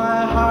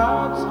 My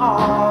heart's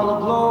all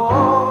aglow.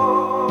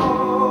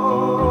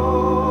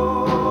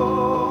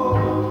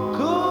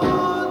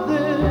 Could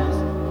this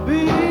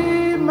be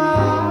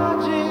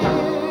magic?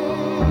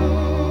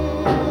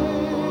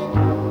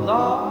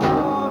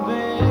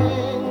 Loving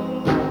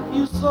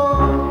you so.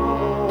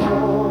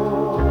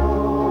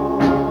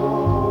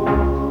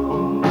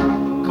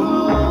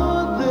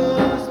 Could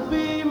this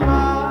be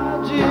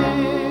magic,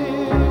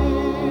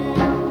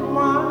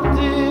 my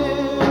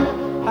dear?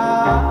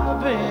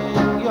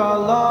 Having your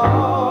love,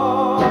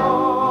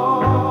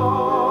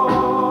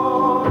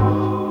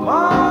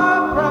 my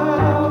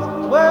prayers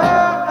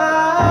were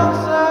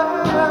answered.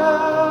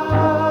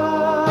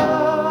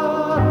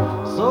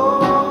 So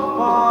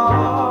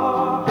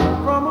far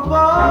from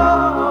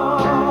above,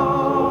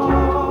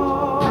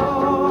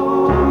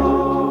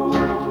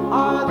 I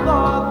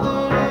thought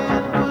that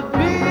it would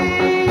be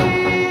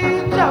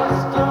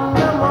just a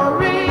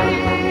memory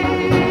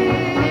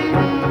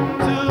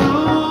to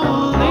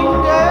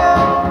linger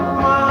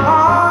my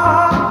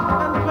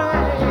heart and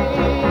pain.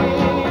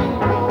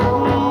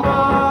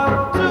 But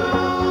to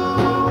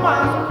my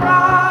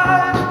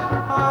surprise,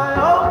 I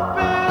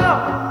open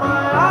up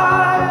my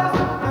eyes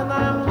and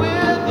I'm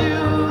with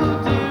you,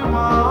 dear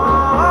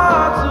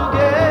hearts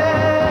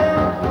again.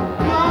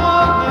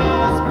 Could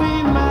this be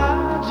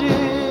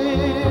magic,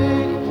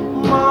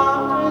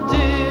 my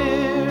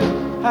dear?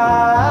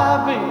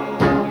 Having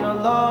your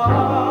love.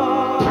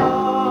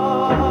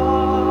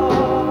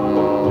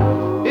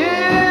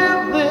 If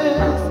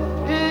this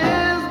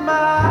is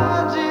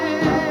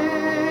magic,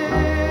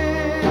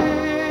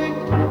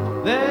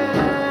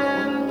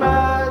 then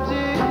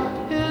magic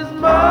is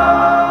mine.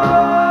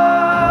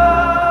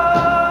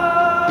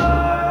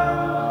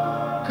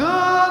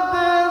 Could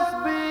this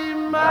be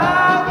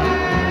magic?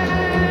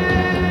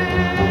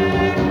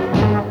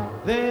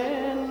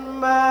 Then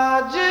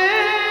magic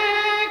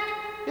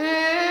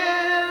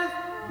is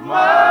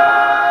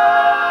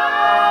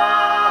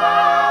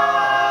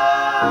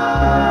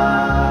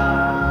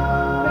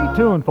Stay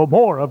tuned for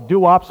more of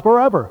Doo-Wops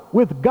Forever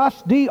with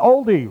Gus D.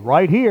 Oldie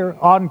right here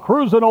on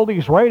Cruisin'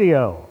 Oldies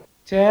Radio.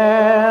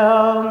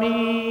 Tell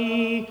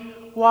me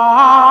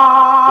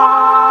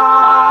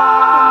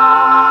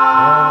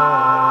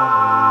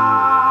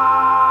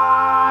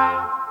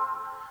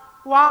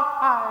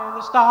why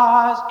the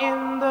stars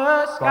in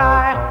the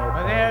sky,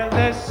 they're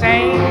the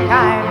same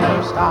kind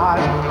of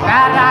stars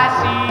that I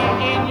see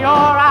in your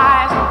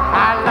eyes.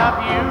 I love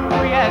you,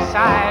 yes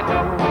I do.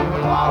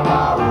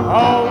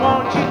 Oh,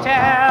 won't you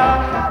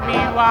tell me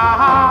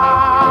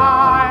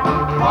why?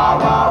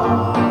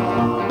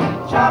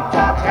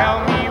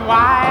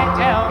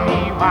 Tell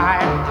me why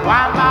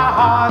my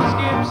heart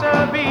skips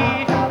a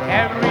beat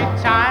every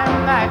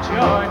time that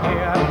you're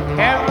near,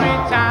 every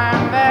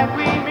time that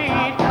we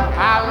meet.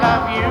 I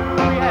love you,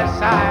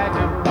 yes I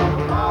do.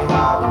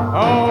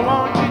 Oh,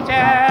 won't you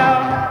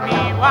tell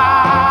me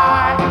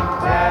why?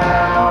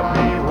 Tell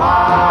me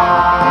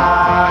why.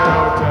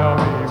 Oh,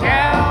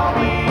 tell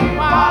me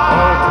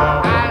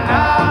why. I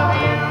love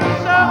you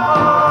so.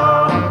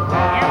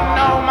 You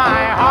know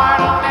my heart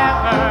will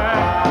never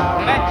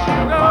let you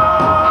go.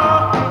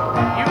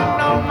 You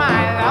know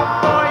my love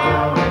for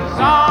you is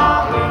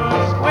on the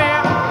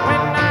square.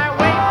 When I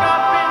wake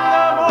up in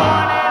the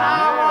morning,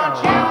 I want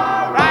you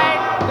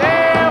right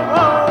there.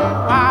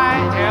 Oh, why?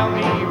 Tell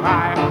me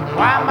why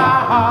my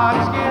heart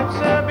skips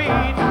a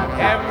beat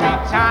every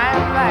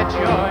time that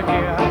you're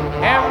here,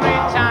 every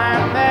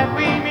time that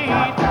we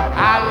meet.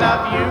 I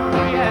love you,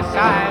 yes I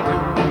do.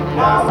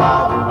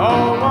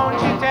 Oh,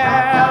 won't you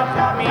tell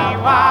me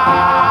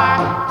why?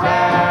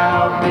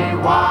 Tell me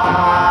why.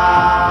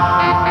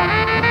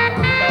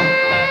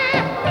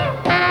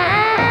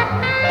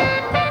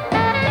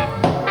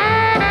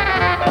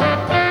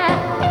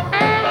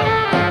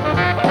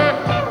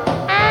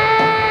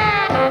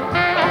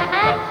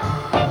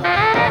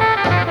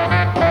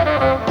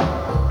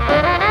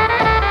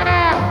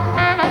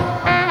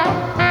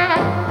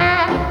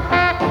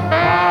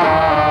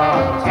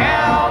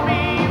 Tell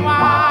me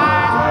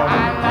why I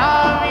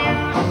love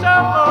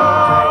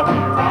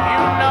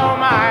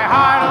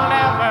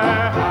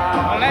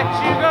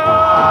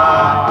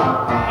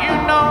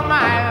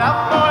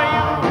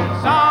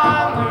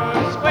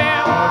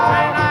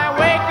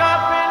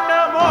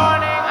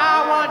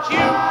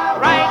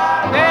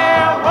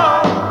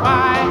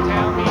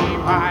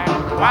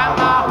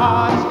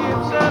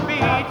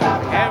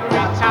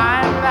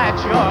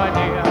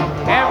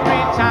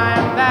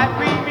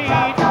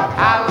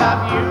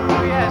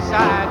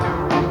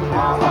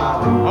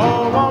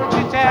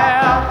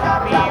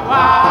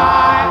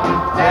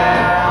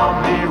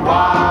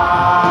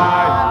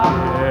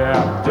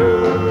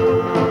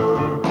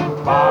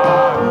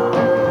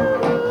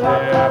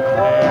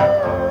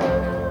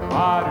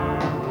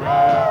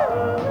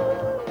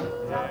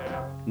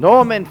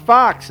Norman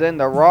Fox and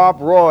the Rob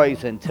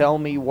Roys and Tell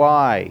Me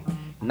Why.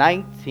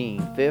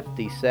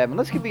 1957.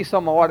 Let's give you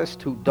some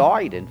artists who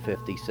died in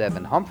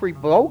 57. Humphrey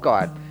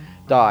Bogart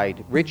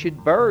died.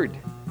 Richard Byrd.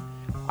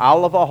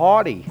 Oliver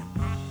Hardy.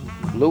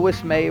 Louis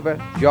Maver.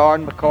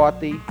 John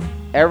McCarthy.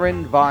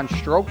 Erin von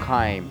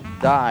Stroheim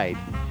died.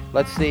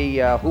 Let's see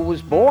who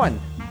was born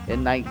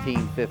in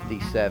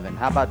 1957.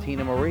 How about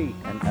Tina Marie,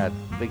 and a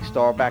big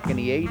star back in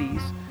the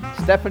 80s?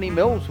 Stephanie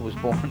Mills was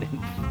born in,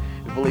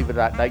 believe it or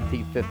not,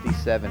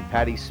 1957.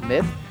 Patti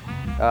Smith.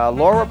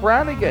 Laura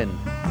Branigan.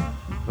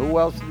 Who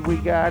else did we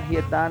got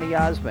here? Donny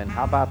Osmond.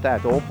 How about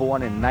that? All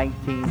born in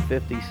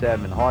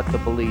 1957. Hard to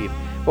believe.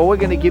 But we're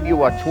going to give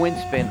you a twin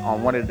spin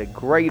on one of the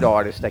great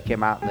artists that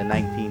came out in the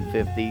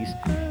 1950s.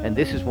 And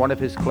this is one of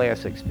his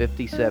classics,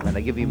 57.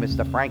 I give you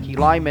Mr. Frankie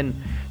Lyman,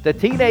 The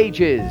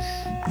Teenagers,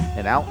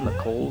 and Out in the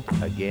Cold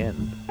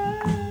Again.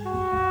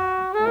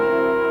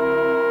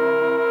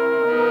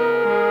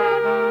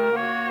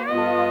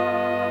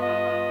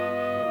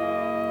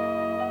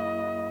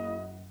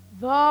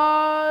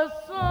 The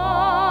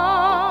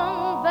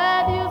song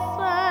that you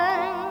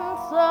sang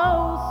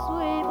so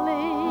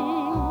sweetly,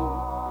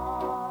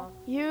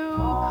 you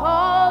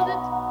called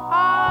it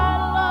our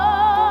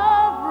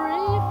love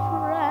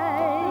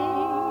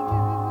refrain.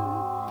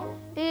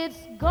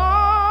 It's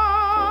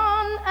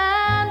gone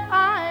and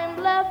I'm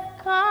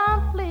left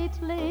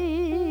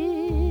completely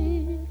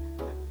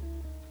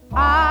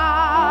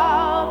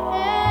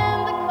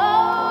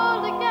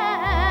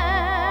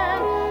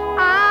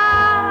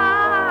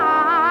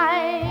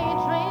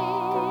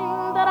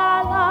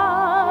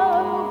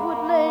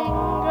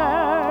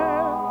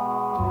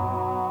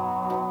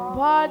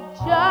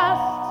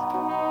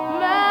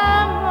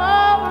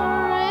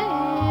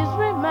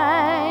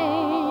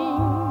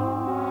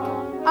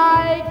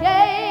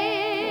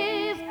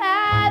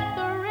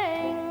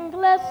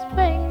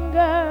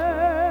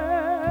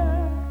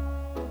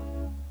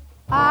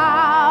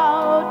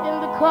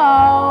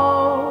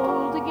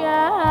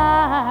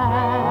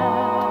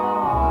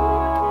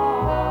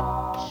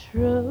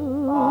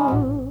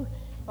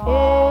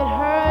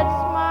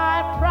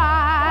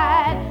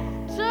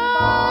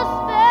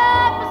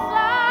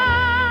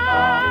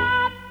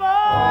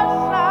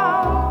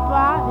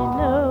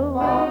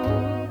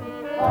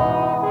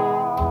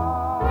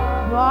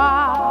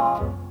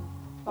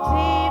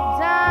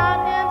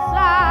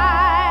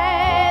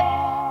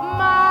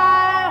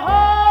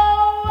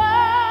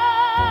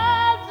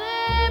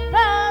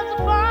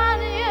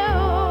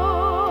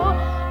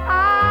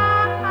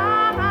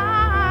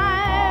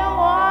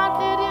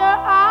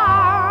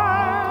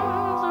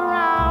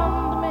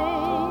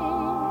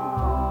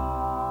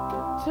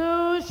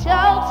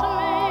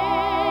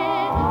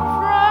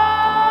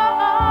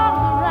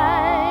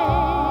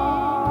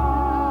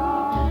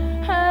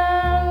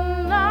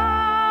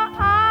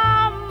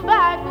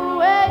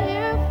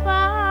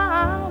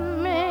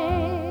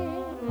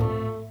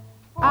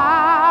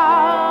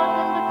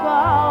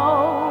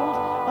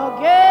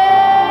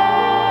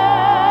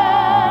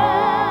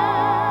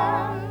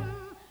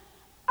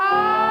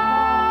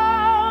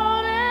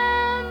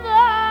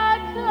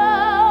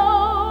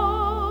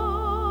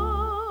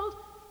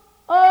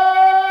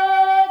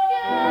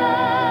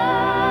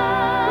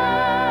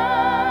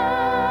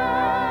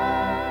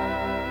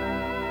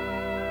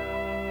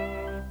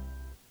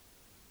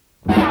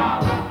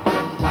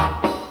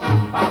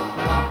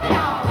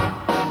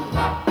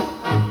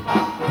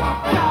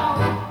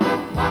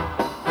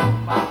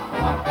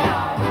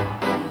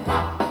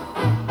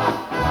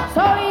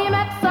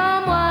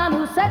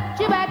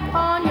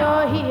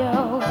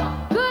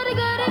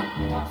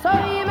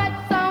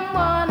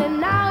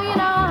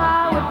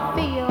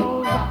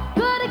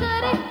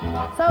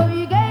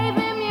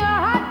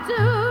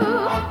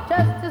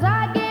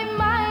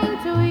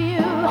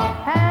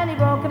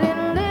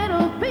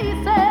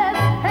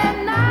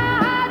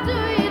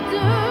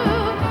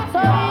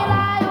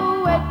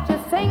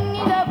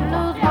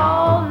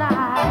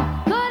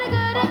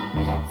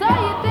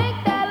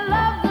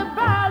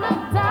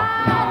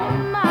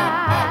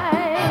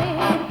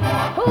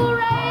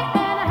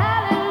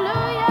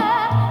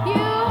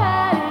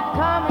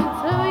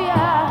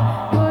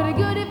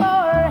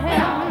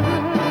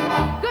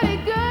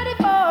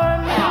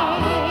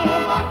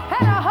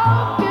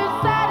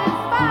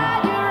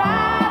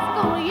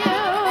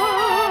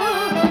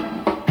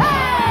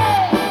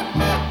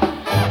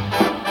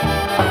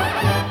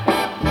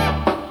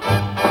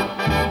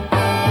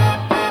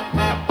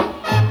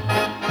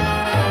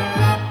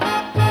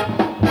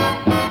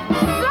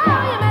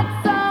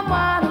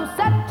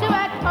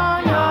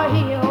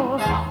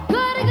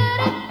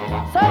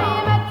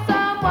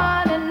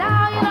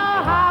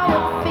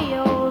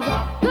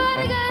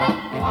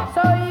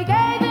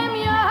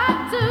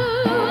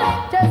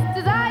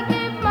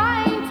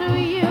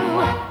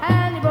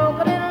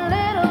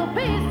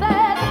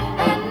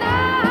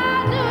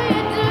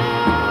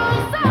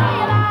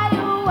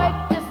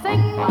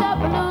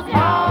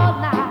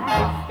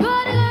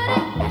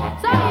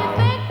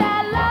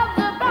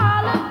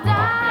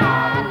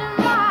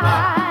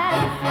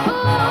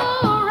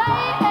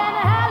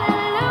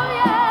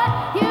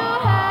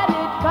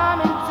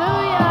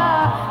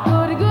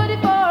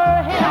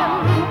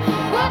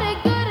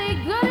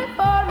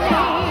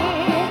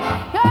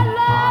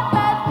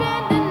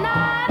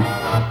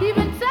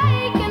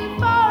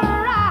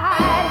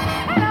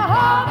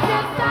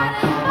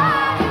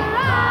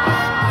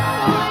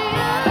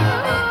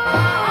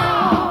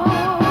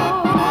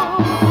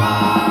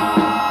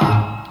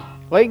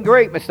Late and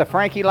great, Mr.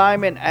 Frankie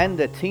Lyman and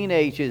the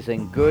Teenagers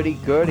and Goody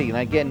Goody. And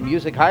again,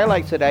 music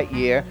highlights of that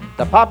year.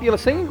 The popular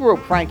singing group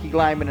Frankie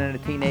Lyman and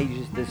the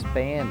Teenagers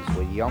disbands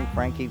with young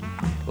Frankie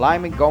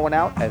Lyman going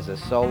out as a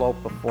solo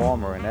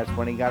performer. And that's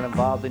when he got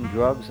involved in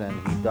drugs and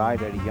he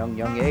died at a young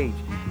age.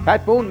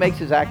 Pat Boone makes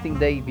his acting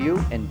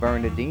debut in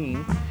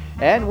Bernadine.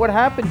 And what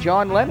happened?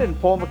 John Lennon and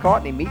Paul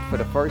McCartney meet for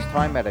the first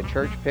time at a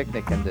church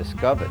picnic and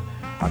discovered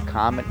a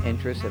common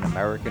interest in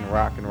American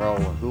rock and roll,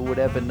 and who would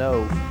ever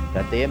know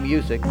that their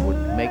music would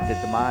make the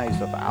demise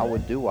of our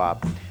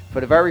doo-wop. For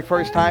the very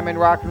first time in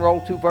rock and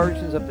roll, two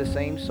versions of the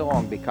same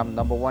song become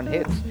 #1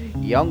 hits.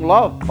 Young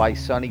Love by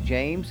Sonny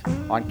James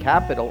on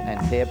Capitol and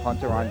Tab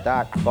Hunter on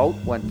Dot.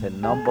 Both went to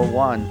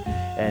 #1,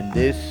 and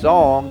this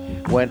song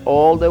went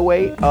all the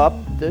way up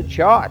the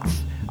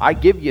charts. I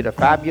give you the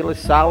Fabulous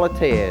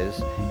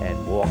Solitaires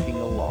and Walking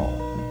Along.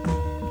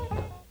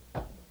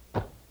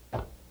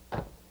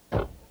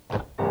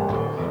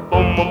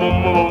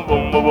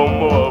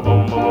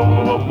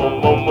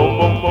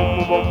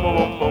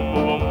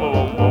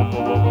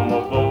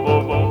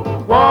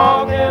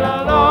 Walking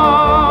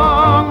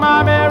along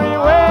my merry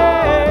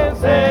way,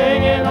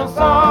 singing a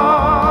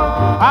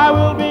song. I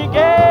will be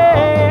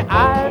gay.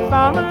 I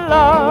found a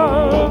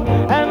love,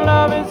 and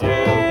love is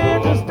here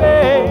to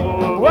stay.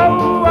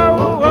 Whoa, whoa,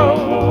 whoa,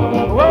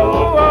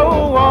 whoa,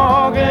 whoa,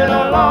 walking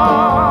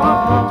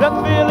along, just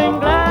feeling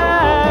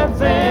glad,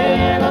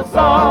 singing a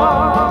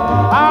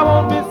song. I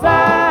won't be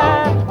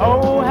sad.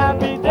 Oh,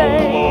 happy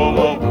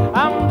day.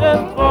 I'm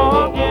just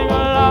walking along.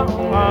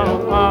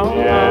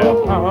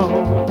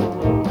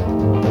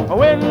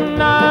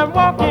 When I'm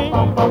walking, I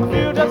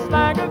feel just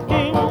like a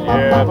king.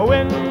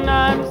 When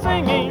I'm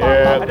singing,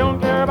 I don't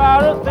care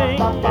about a thing.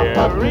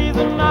 The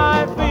reason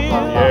I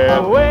feel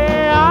the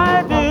way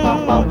I do,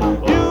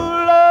 you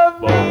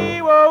love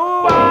me,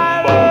 oh,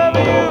 I love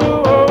you,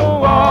 oh,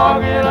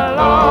 walking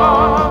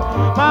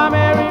along my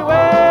merry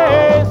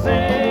way,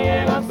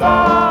 singing a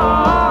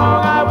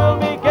song. I will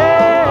be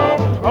gay,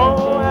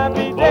 oh,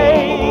 happy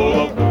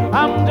day.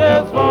 I'm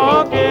just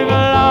walking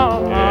along.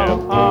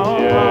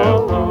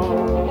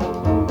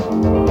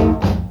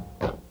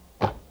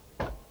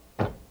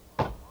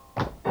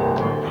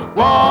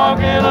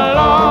 Walking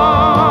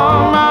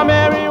along my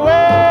merry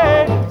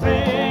way,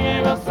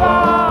 singing a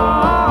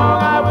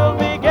song. I will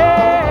be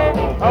gay,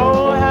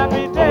 oh,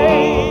 happy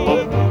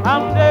day.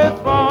 I'm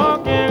just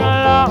walking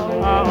along.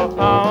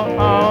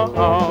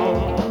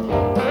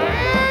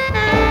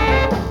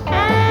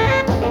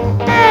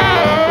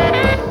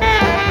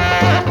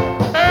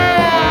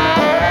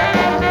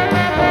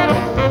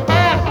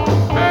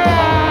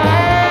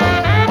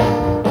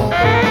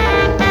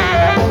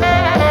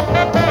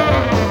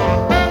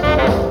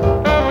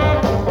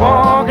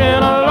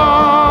 Walking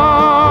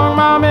along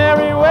my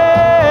merry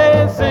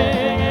way,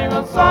 singing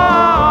a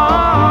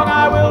song.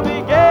 I will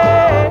be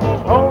gay,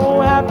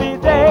 oh, happy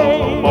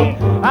day.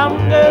 I'm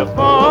just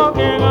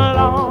walking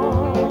along.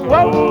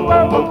 Whoa,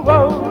 whoa, whoa,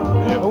 whoa,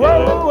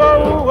 whoa,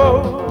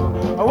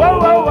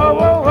 whoa, whoa, whoa,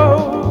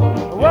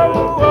 whoa,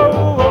 whoa,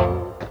 whoa.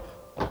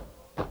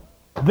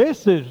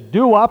 This is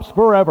Doo-Wops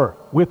Forever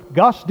with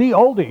Gus D.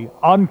 Oldie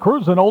on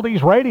Cruisin'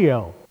 Oldies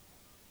Radio.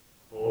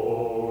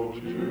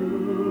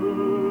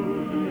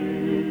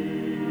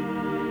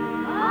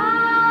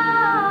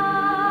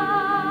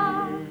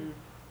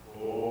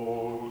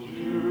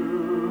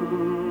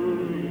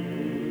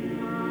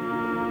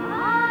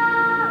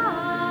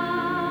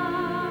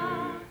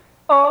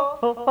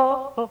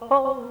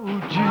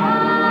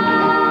 Julie,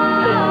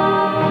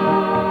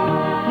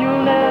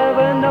 you'll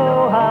never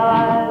know how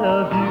I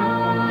love you.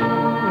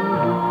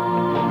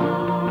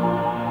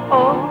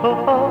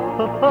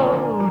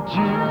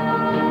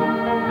 Julie,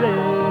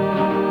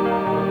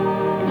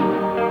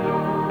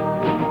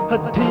 a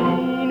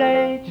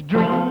teenage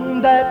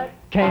dream that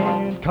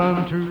can't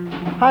come true.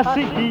 I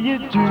see you,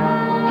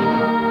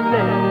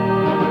 Julie,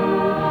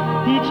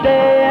 each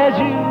day as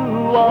you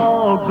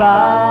walk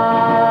by.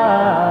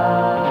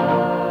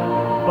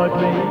 But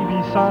maybe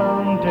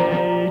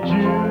someday,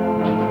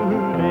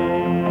 Julie,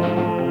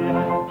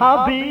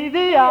 I'll be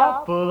the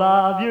apple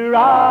of your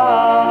eye.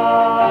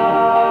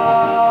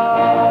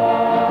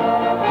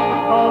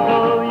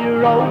 Although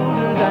you're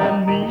older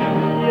than me,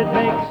 it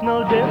makes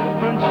no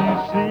difference, you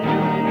see,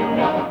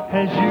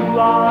 as you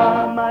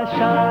are my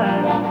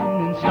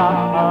shining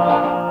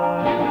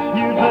star.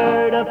 You've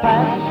heard of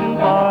passion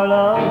for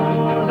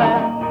love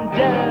and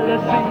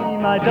jealousy,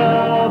 my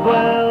dove.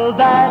 Well,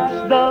 that's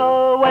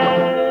the way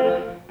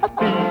I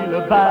feel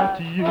about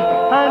you. I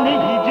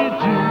need you,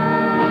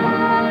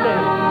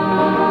 Julie.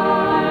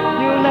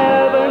 You'll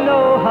never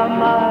know how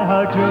my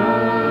heart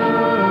yearns.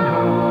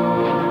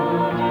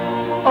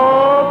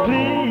 Oh,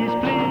 please,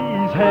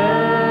 please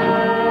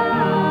help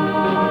me.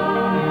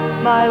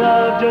 My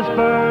love just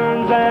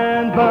burns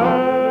and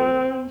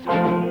burns.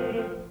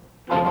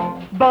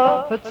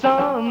 But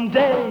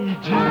someday,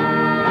 Julie,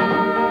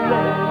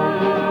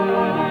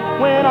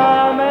 when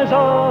I'm as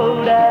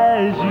old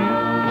as you,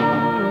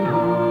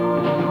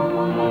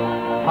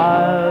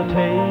 I'll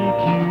take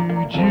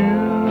you,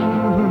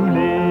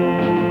 Julie,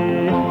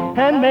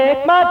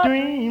 make my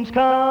dreams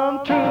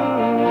come true.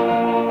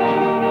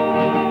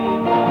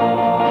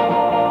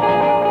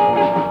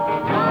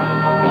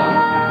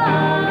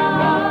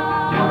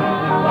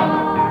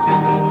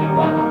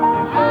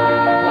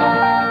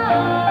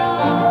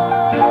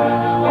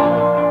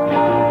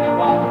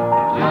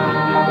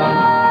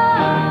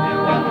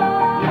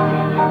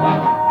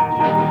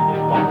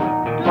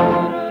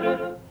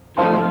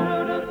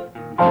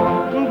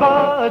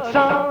 But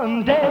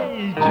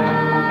someday, Julie,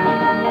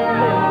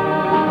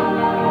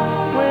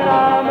 when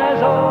I'm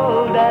as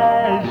old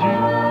as you,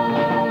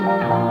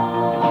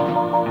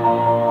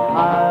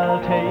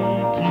 I'll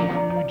take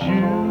you,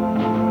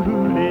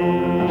 Julie,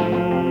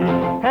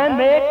 and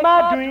make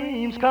my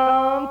dreams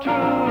come true.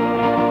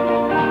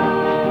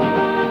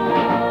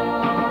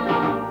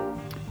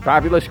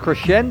 Fabulous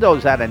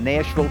Crescendos out of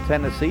Nashville,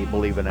 Tennessee,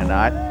 believe it or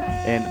not.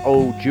 And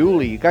Oh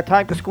Julie. You got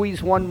time to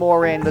squeeze one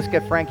more in. Let's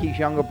get Frankie's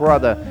younger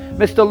brother,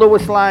 Mr.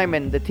 Louis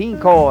Lyman, the Teen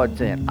Chords,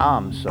 and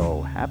I'm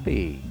So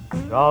Happy.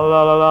 La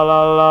la la la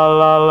la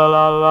la la la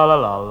la la la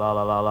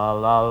la la la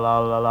la la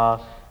la la.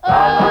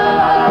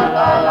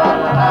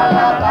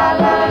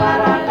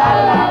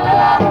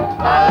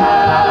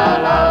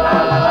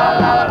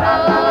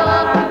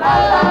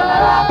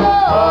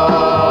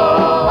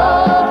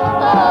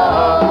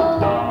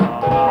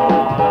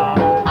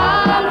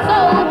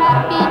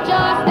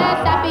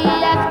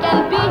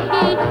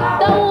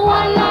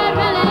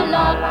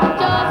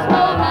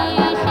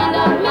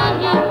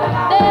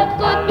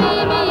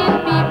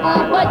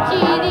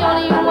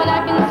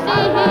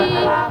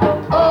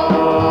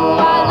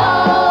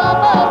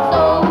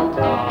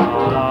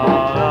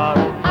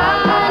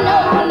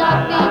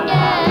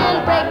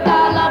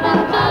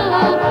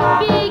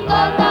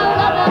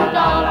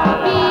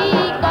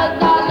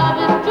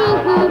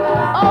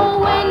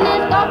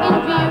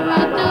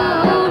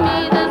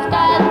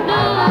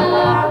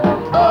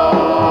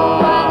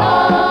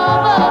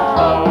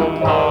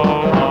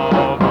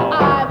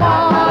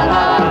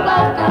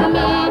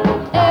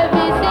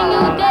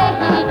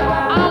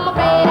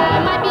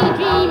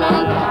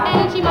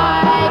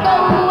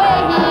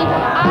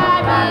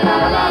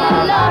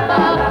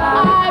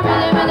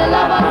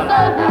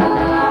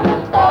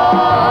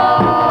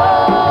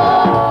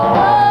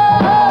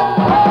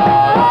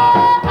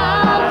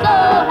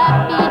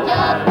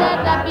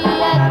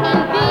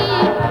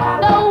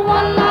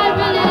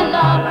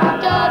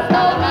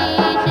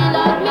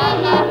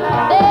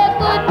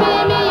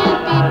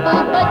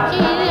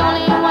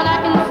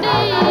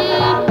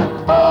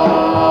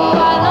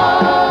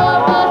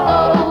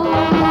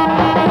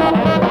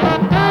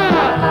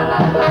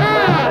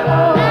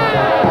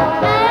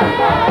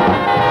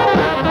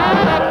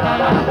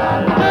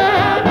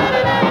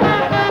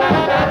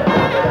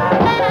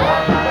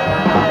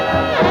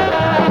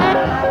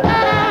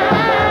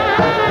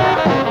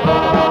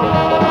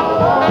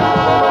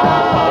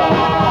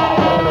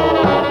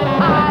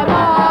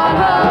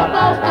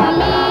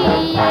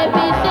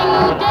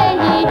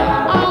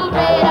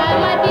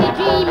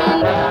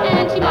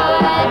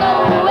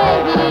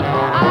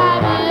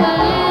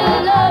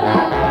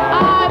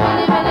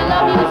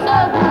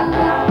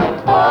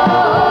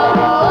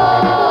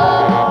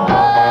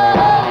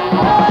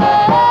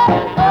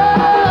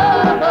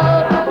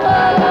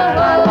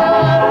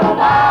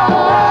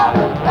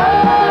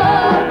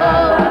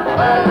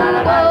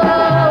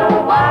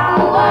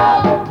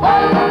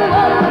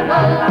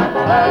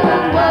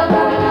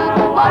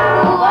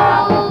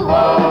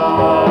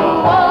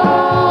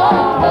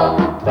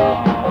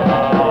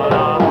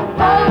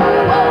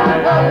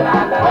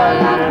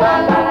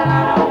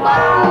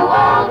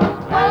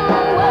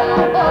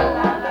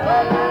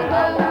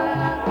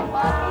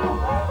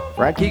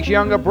 Frankie's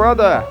younger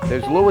brother,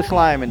 there's Louis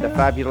Lyman, the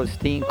Fabulous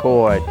Teen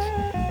Chords,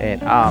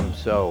 and I'm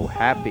So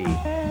Happy.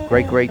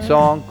 Great, great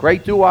song.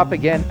 Great doo-wop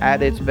again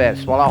at its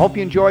best. Well, I hope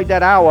you enjoyed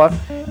that hour.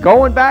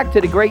 Going back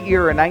to the great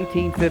year of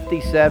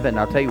 1957.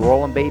 I'll tell you, we're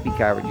all in baby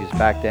carriages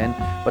back then,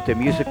 but the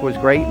music was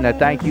great, and a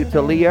thank you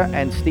to Leah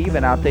and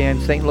Steven out there in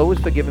St. Louis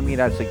for giving me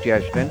that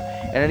suggestion.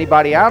 And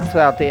anybody else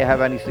out there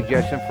have any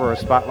suggestion for a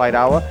Spotlight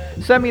Hour,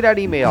 send me that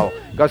email,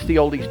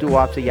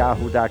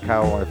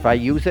 GustyOldiesDoo-Wops@yahoo.com. Or if I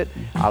use it,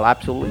 I'll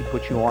absolutely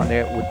put you on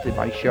there with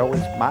my show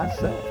as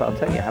myself. I'll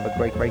tell you, have a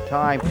great, great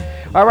time.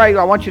 All right,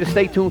 I want you to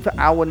stay tuned for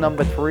hour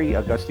number 3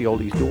 of Gusty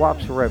Oldies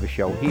Doo-Wops Forever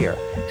show here,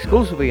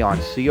 exclusively on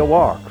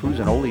COR,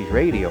 Cruising Oldies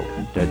Radio.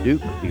 The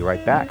Duke will be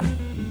right back.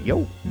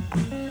 Yo.